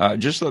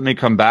 Just let me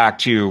come back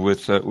to you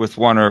with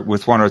one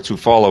or two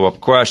follow-up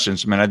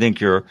questions. I mean, I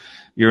think your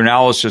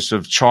analysis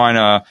of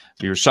China,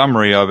 your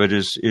summary of it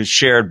is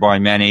shared by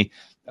many.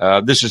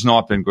 This has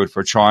not been good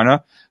for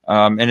China.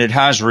 And it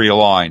has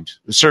realigned.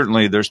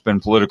 Certainly, there's been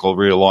political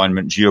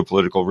realignment,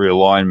 geopolitical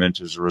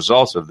realignment as a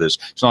result of this.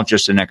 It's not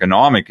just an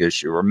economic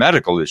issue or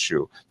medical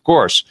issue, of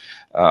course.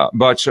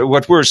 But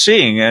what we're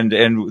seeing, and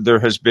there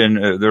have been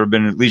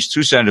at least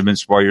two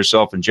sentiments by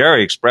yourself and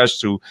Jerry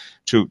expressed to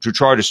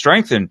try to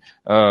strengthen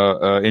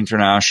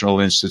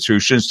international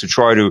institutions, to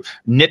try to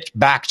knit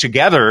back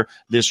together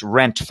this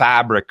rent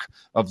fabric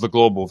of the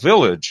global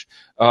village.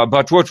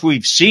 But what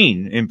we've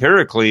seen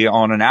empirically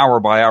on an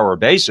hour-by-hour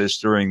basis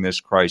during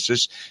this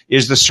crisis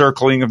is the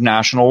circling of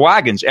national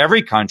wagons.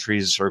 Every country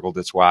has circled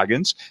its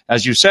wagons.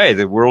 As you say,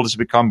 the world has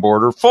become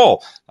border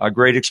full. A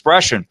great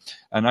expression,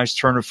 a nice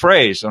turn of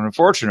phrase, an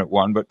unfortunate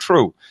one, but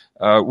true.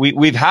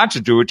 We've had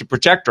to do it to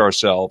protect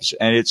ourselves,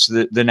 and it's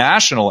the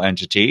national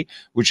entity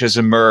which has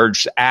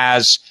emerged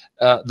as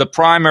the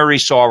primary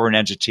sovereign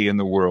entity in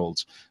the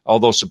world.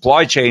 Although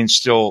supply chains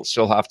still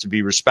have to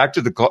be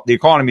respected, the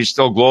economy is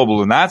still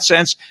global in that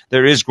sense.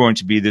 There is going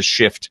to be this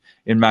shift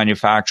in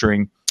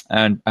manufacturing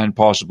and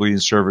possibly in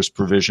service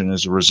provision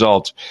as a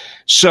result.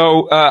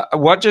 So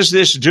what does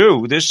this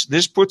do?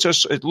 This puts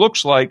us, it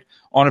looks like,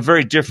 on a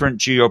very different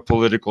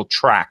geopolitical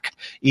track,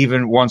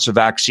 even once a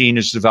vaccine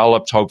is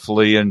developed,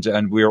 hopefully,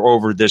 and we are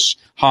over this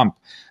hump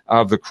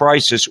of the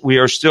crisis. We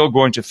are still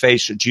going to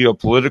face a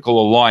geopolitical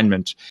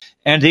alignment.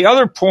 And the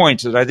other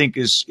point that I think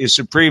is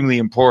supremely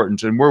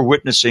important, and we're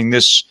witnessing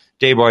this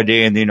day by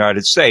day in the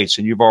United States,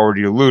 and you've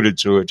already alluded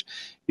to it,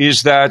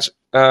 is that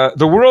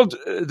the world,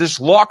 this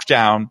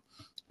lockdown,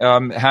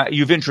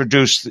 you've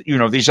introduced,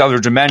 these other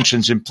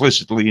dimensions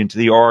implicitly into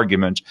the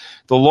argument.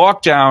 The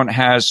lockdown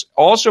has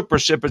also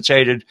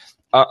precipitated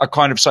a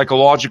kind of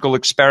psychological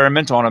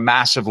experiment on a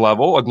massive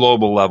level, a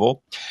global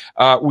level.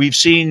 We've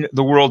seen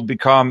the world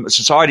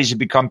societies have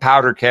become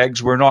powder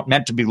kegs. We're not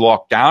meant to be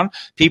locked down.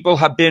 People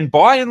have been,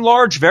 by and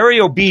large, very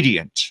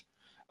obedient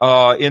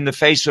in the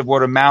face of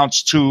what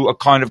amounts to a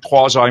kind of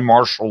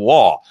quasi-martial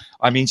law.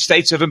 I mean,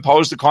 states have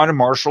imposed a kind of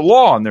martial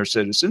law on their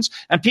citizens,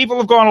 and people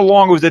have gone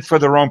along with it for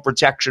their own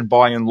protection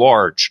by and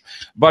large.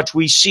 But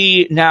we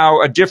see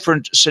now a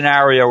different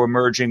scenario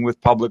emerging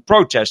with public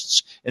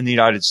protests in the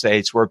United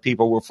States, where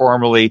people were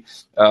formerly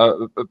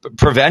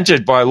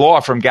prevented by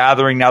law from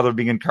gathering. Now they're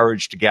being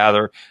encouraged to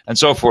gather, and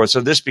so forth. So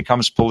this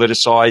becomes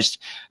politicized.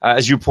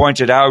 As you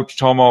pointed out,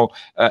 Tomo,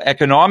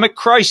 economic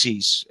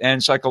crises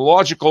and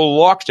psychological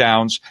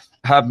lockdowns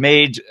have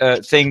made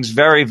things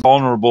very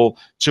vulnerable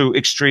to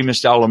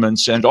extremist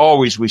elements, and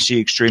always we see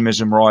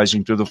extremism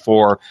rising to the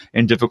fore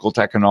in difficult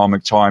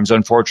economic times.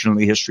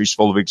 Unfortunately, history is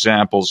full of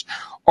examples.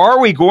 Are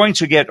we going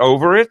to get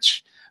over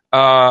it?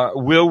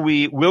 Will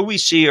we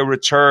see a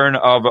return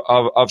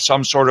of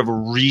some sort of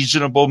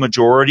reasonable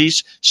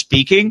majorities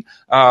speaking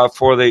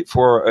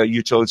for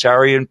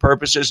utilitarian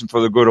purposes and for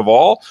the good of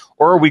all,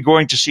 or are we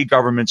going to see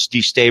governments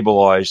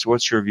destabilized?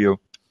 What's your view?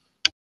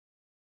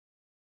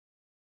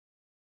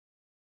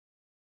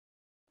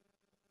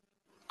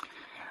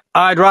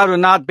 I'd rather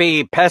not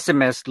be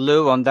pessimist,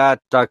 Lou, on that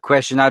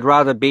question. I'd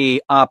rather be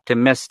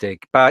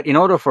optimistic. But in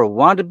order for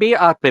one to be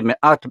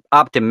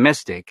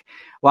optimistic,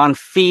 one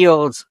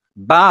feels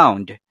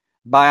bound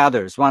by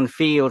others. One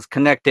feels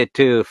connected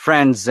to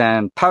friends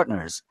and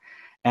partners.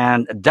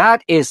 And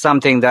that is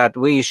something that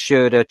we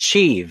should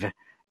achieve.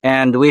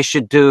 And we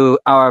should do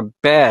our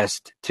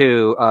best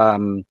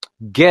to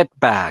get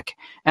back.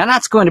 And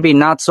that's going to be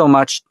not so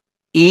much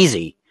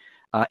easy.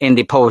 in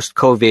the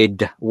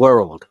post-COVID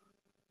world.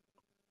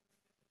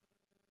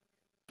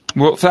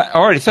 Well,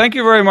 all right. Thank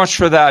you very much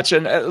for that.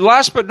 And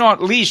last but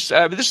not least,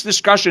 this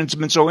discussion has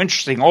been so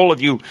interesting. All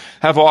of you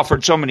have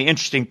offered so many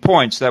interesting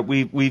points that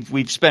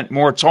we've spent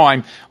more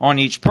time on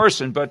each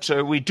person. But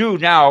we do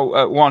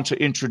now want to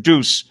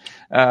introduce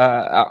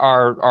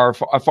our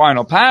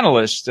final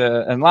panelist,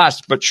 and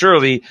last but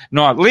surely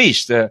not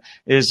least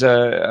is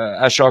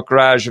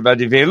Ashokraj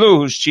Vadivelu,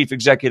 who's Chief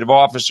Executive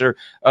Officer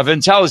of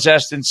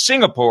Intelizest in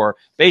Singapore,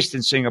 based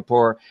in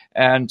Singapore.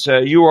 And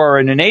you are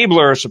an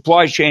enabler, a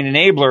supply chain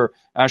enabler,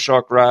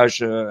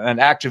 Ashokraj, an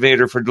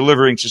activator for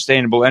delivering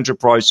sustainable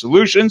enterprise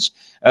solutions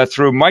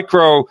through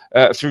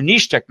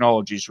niche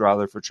technologies,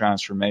 rather, for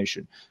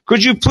transformation.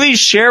 Could you please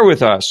share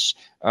with us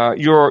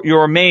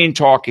your main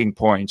talking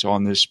point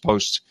on this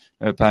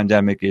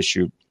post-pandemic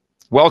issue?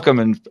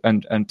 Welcome,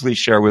 and please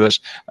share with us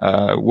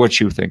what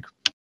you think.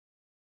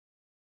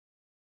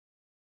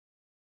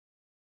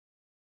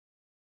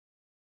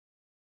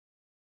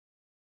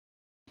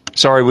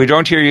 Sorry, we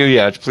don't hear you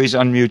yet. Please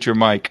unmute your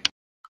mic.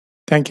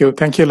 Thank you,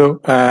 Lou.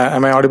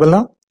 Am I audible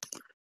now?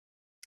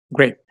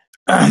 Great.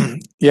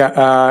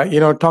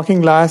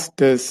 Talking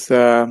last is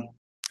an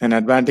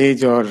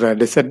advantage or a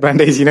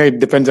disadvantage. It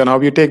depends on how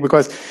you take,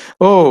 because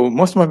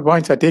most of my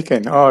points are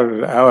taken, or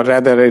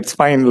rather, it's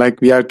fine. Like,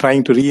 we are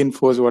trying to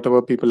reinforce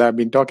whatever people have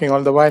been talking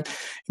all the while.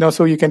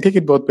 So you can take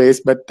it both ways.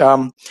 But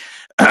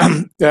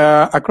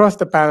across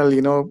the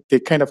panel, they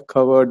kind of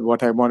covered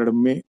what I wanted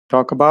to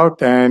talk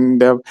about,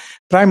 and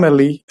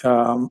primarily,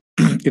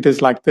 it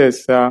is like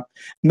this.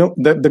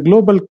 The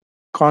global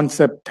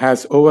concept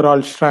has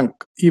overall shrunk,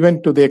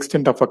 even to the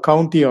extent of a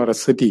county or a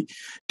city.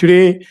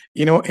 Today,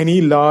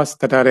 any laws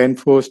that are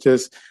enforced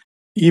is,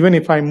 even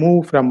if I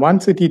move from one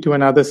city to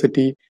another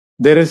city,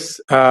 there is,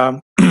 I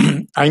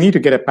need to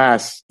get a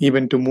pass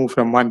even to move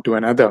from one to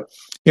another.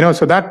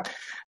 So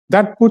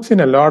that puts in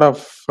a lot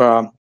of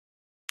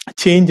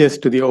changes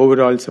to the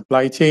overall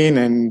supply chain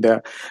and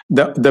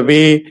the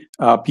way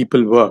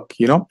people work.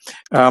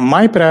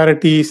 My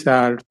priorities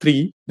are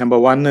three. Number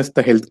one is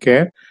the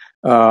healthcare.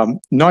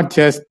 Not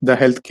just the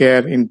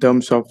healthcare in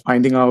terms of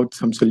finding out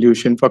some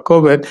solution for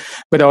COVID,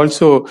 but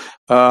also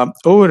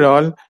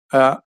overall,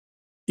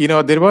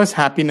 there was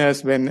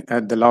happiness when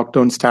the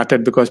lockdown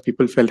started, because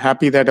people felt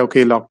happy that,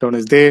 okay, lockdown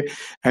is there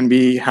and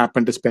we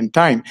happen to spend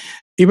time.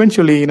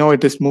 Eventually,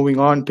 it is moving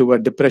on to a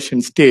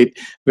depression state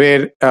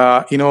where,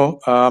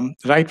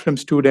 right from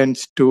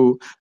students to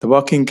the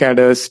working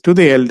cadres to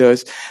the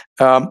elders,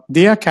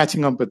 they are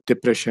catching up with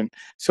depression.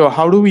 So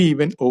how do we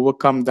even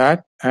overcome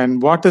that?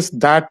 And what is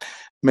that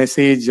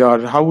message,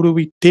 or how do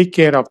we take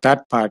care of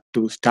that part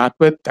to start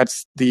with?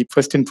 That's the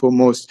first and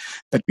foremost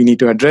that we need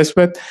to address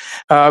with,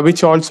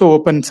 which also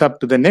opens up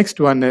to the next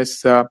one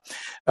is to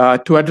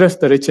address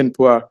the rich and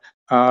poor.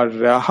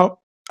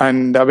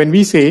 And when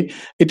we say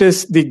it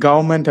is the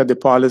government or the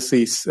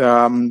policies,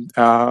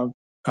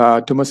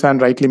 Tomo-san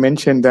rightly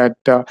mentioned that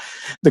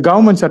the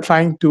governments are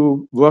trying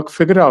to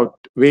figure out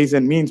ways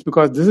and means,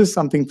 because this is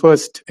something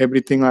first,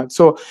 everything else.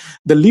 So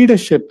the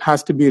leadership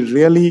has to be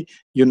really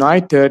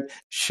united,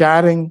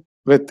 sharing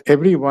with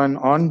everyone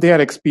on their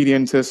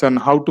experiences on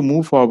how to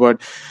move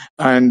forward,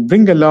 and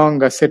bring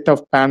along a set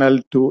of panel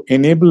to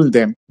enable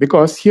them.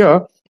 Because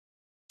here,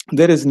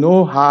 there is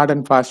no hard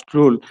and fast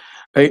rule.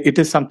 It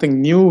is something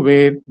new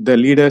where the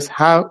leaders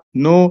have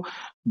no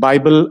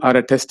Bible or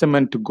a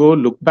testament to go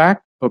look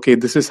back. Okay,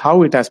 this is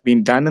how it has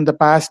been done in the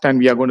past, and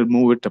we are going to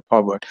move it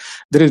forward.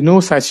 There is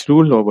no such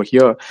rule over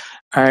here,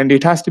 and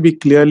it has to be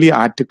clearly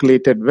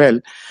articulated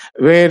well.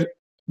 Where,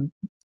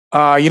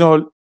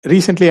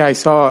 recently I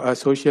saw a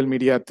social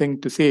media thing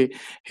to say,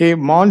 hey,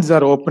 malls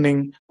are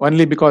opening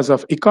only because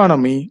of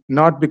economy,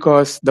 not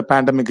because the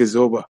pandemic is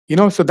over.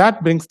 So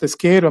that brings the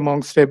scare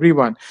amongst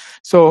everyone.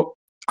 So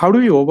how do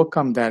we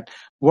overcome that?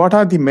 What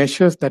are the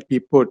measures that we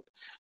put?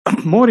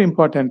 More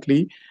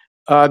importantly,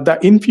 the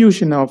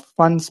infusion of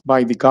funds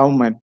by the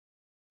government.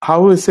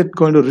 How is it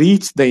going to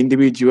reach the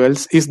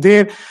individuals? Is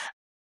there,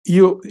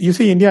 you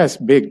see, India is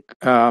big,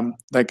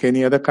 like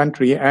any other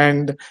country,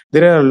 and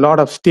there are a lot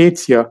of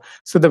states here.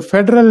 So the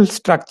federal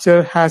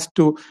structure has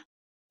to,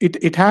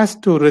 it has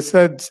to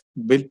research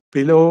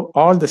below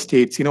all the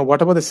states.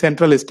 Whatever the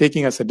central is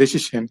taking as a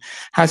decision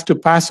has to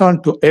pass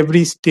on to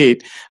every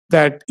state,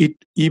 that it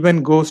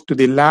even goes to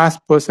the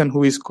last person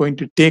who is going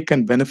to take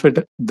and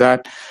benefit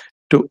that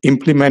to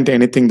implement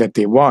anything that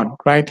they want,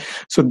 right?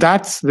 So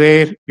that's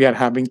where we are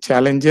having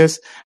challenges,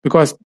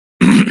 because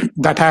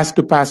that has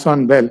to pass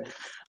on well.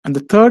 And the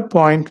third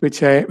point,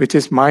 which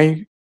is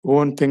my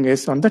own thing,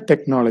 is on the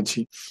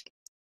technology.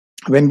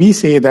 When we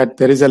say that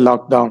there is a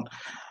lockdown,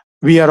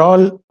 we are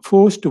all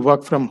forced to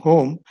work from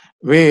home,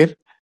 where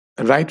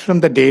right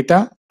from the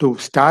data to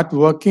start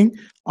working,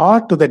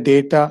 or to the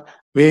data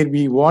where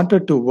we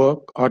wanted to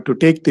work or to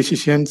take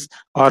decisions,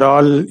 are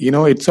all,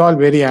 it's all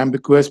very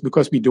ambiguous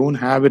because we don't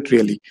have it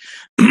really.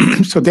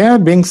 So there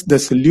brings the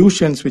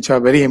solutions which are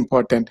very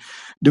important.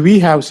 Do we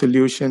have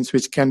solutions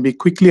which can be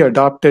quickly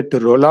adopted to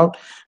roll out?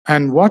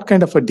 and what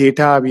kind of a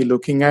data are we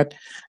looking at?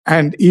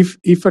 And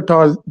if at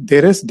all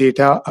there is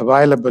data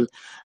available,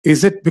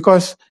 is it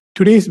because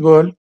today's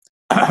world,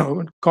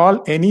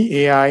 call any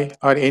AI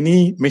or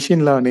any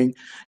machine learning,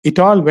 it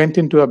all went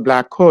into a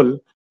black hole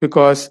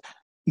because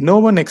no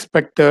one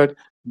expected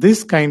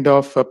this kind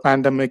of a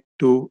pandemic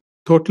to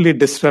totally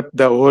disrupt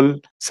the whole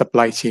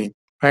supply chain,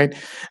 right?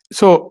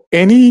 So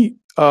any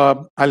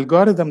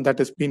algorithm that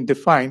has been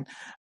defined,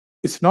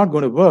 it's not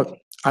going to work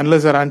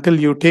unless or until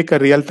you take a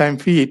real-time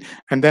feed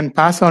and then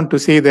pass on to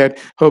say that,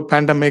 oh,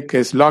 pandemic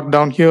is locked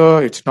down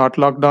here, it's not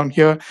locked down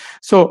here.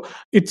 So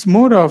it's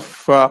more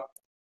of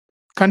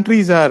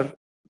countries are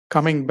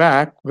coming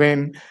back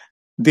when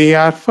they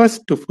are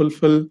first to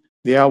fulfill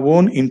their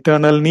own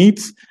internal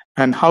needs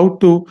and how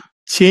to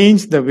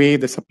change the way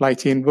the supply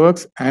chain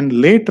works, and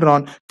later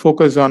on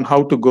focus on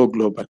how to go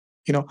global.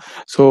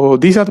 So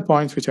these are the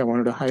points which I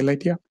wanted to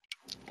highlight here.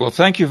 Well,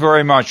 thank you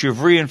very much.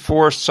 You've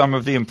reinforced some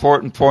of the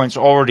important points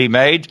already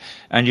made,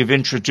 and you've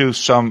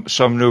introduced some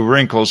new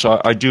wrinkles.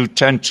 I do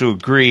tend to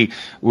agree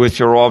with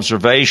your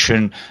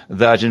observation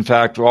that, in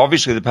fact,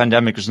 obviously the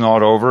pandemic is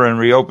not over and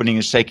reopening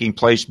is taking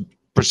place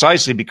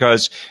precisely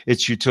because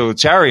it's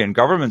utilitarian.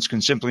 Governments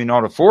can simply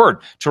not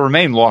afford to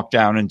remain locked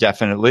down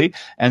indefinitely,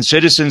 and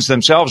citizens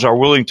themselves are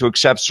willing to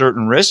accept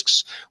certain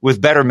risks with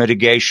better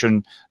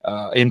mitigation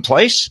in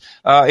place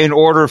in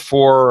order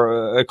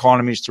for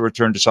economies to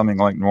return to something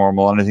like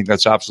normal. And I think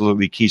that's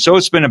absolutely key. So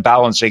it's been a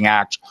balancing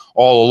act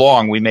all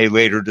along. We may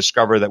later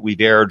discover that we've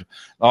erred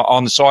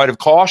on the side of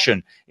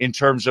caution in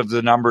terms of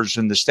the numbers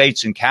in the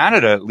States and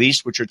Canada, at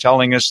least, which are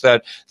telling us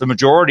that the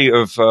majority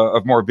of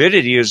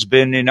morbidity has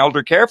been in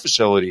elder care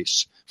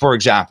facilities, for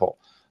example.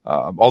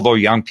 Although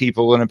young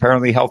people and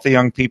apparently healthy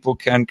young people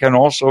can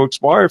also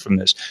expire from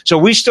this. So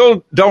we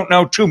still don't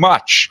know too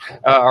much.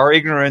 Our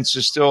ignorance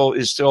is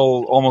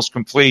still almost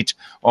complete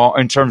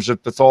in terms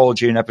of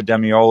pathology and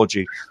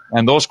epidemiology.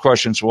 And those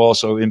questions will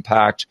also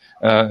impact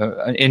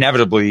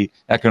inevitably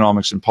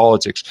economics and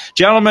politics.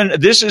 Gentlemen,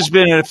 this has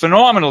been a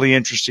phenomenally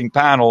interesting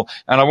panel,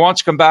 and I want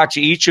to come back to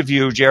each of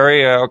you.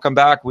 Jerry, I'll come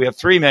back. We have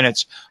 3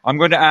 minutes. I'm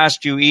going to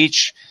ask you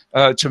each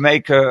to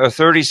make a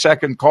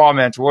 30-second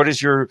comment. What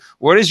is your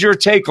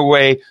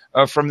takeaway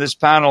from this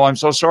panel? I'm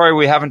so sorry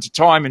we haven't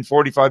time in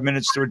 45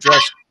 minutes to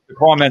address the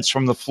comments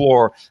from the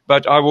floor,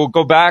 but I will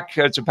go back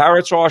to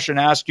Paritosh and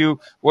ask you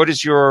what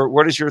is your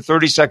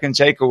 30-second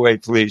takeaway,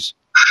 please.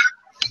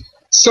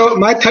 So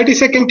my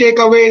 30-second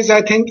takeaway is,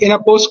 I think in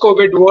a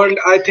post-COVID world,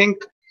 I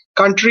think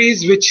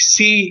countries which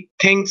see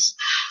things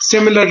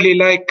similarly,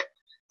 like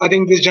I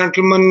think this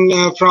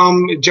gentleman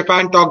from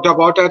Japan talked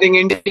about, I think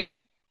India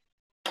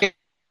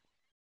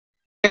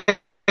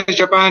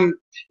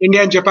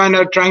and Japan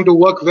are trying to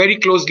work very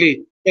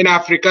closely in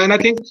Africa. And I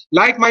think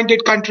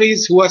like-minded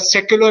countries who are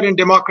secular and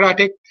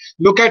democratic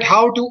look at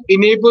how to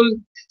enable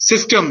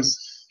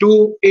systems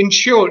to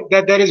ensure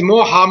that there is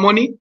more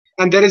harmony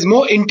and there is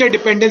more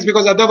interdependence,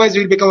 because otherwise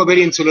we'll become a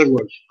very insular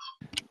world.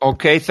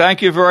 Okay,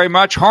 thank you very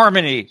much.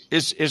 Harmony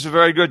is a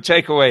very good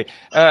takeaway.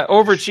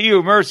 Over to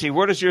you, Murthy.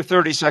 What is your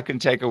 30-second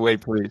takeaway,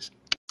 please?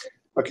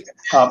 Okay,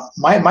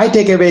 my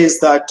takeaway is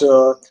that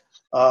the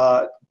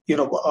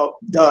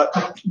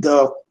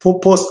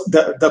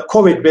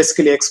COVID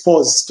basically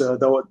exposed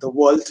the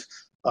world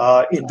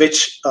in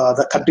which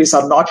the countries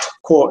are not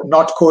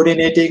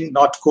coordinating,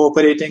 not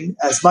cooperating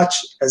as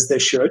much as they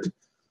should.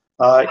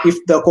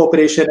 If the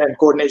cooperation and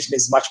coordination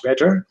is much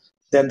better,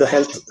 then the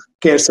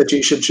healthcare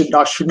situation should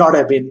not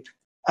have been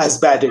as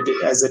bad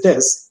as it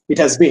is. It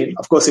has been.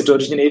 Of course, it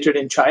originated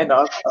in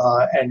China,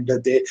 and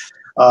they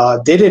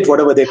did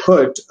whatever they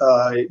could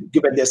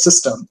given their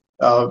system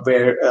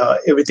where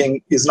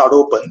everything is not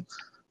open.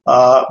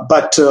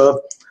 But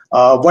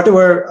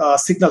whatever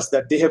signals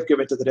that they have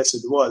given to the rest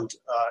of the world,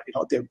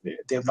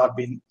 they have not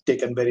been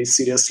taken very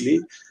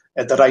seriously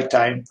at the right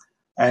time,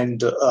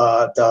 and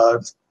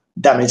the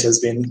damage has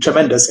been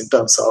tremendous in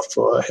terms of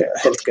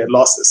healthcare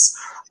losses.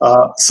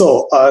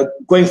 So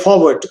going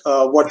forward,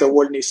 what the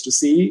world needs to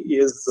see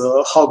is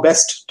how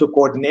best to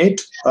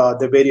coordinate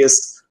the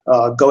various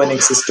governing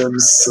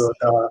systems,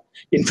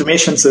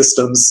 information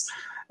systems,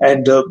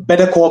 and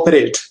better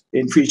cooperate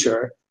in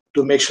future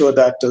to make sure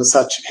that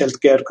such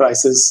healthcare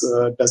crisis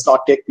does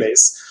not take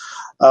place.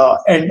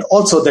 And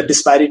also the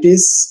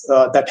disparities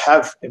that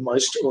have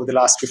emerged over the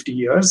last 50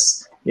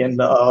 years in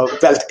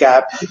wealth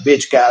gap,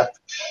 wage gap,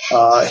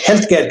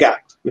 healthcare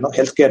gap,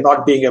 healthcare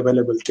not being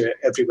available to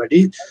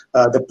everybody.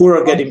 The poor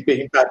are getting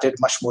impacted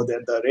much more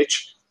than the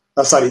rich.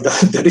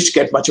 The rich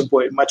get much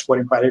more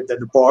impacted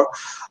than the poor.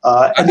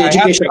 And the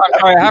education.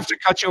 I have to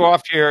cut you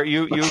off here.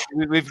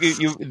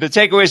 The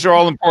takeaways are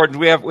all important.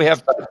 We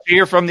have to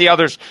hear from the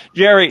others.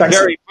 Jerry,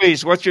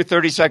 please, what's your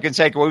 30-second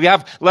takeaway? We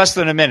have less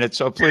than a minute,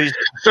 so please.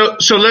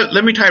 So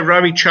let me tie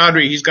Ravi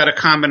Chaudhry. He's got a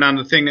comment on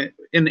the thing.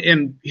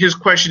 And his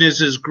question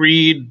is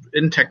greed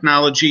in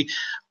technology.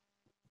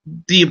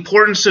 The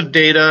importance of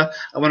data.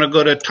 I want to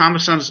go to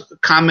Thomason's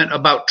comment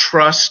about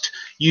trust.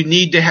 You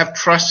need to have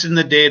trust in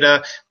the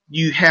data.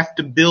 you have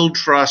to build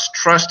trust.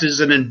 Trust is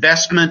an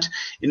investment,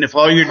 and if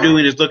all you're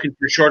doing is looking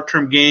for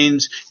short-term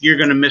gains, you're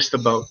going to miss the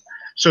boat.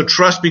 So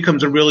trust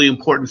becomes a really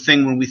important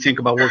thing when we think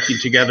about working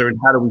together and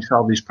how do we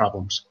solve these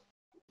problems.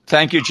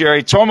 Thank you,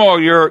 Jerry. Tomo,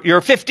 your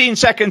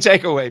 15-second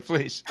takeaway,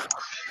 please.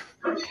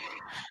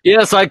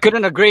 Yes, I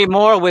couldn't agree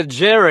more with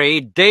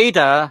Jerry.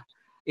 Data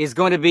is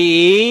going to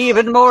be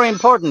even more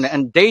important,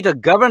 and data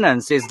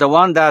governance is the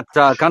one that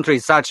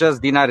countries such as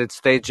the United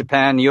States,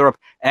 Japan, Europe,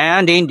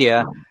 and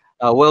India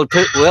will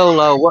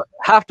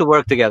have to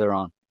work together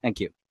on. Thank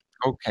you.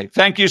 Okay,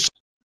 thank you.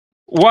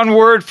 One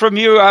word from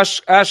you,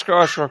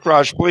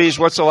 Ashokraj, please.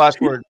 What's the last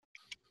word?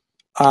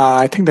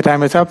 I think the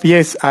time is up.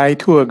 Yes, I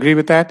too agree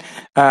with that.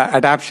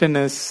 Adaptation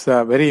is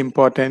very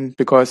important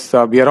because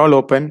we are all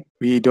open.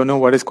 We don't know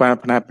what is going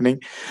to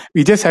happening.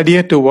 We just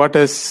adhere to what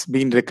has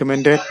been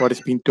recommended, what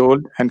has been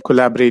told, and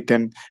collaborate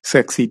and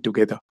succeed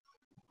together.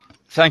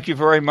 Thank you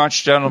very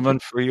much, gentlemen,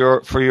 for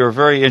your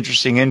very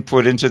interesting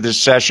input into this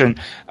session.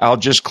 I'll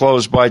just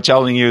close by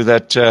telling you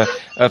that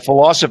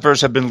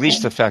philosophers have been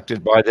least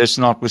affected by this,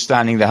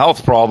 notwithstanding the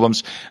health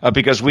problems,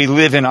 because we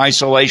live in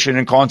isolation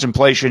and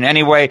contemplation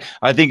anyway.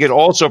 I think it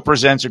also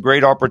presents a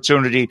great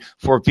opportunity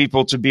for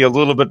people to be a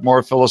little bit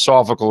more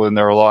philosophical in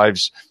their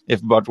lives,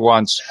 if but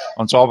once,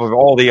 on top of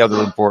all the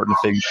other important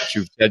things that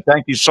you've said.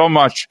 Thank you so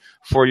much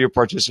for your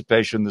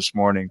participation this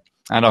morning,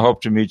 and I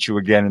hope to meet you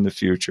again in the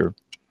future.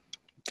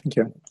 Thank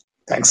you.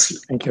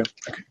 Thanks. Thank you.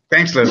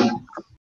 Thanks, Lou.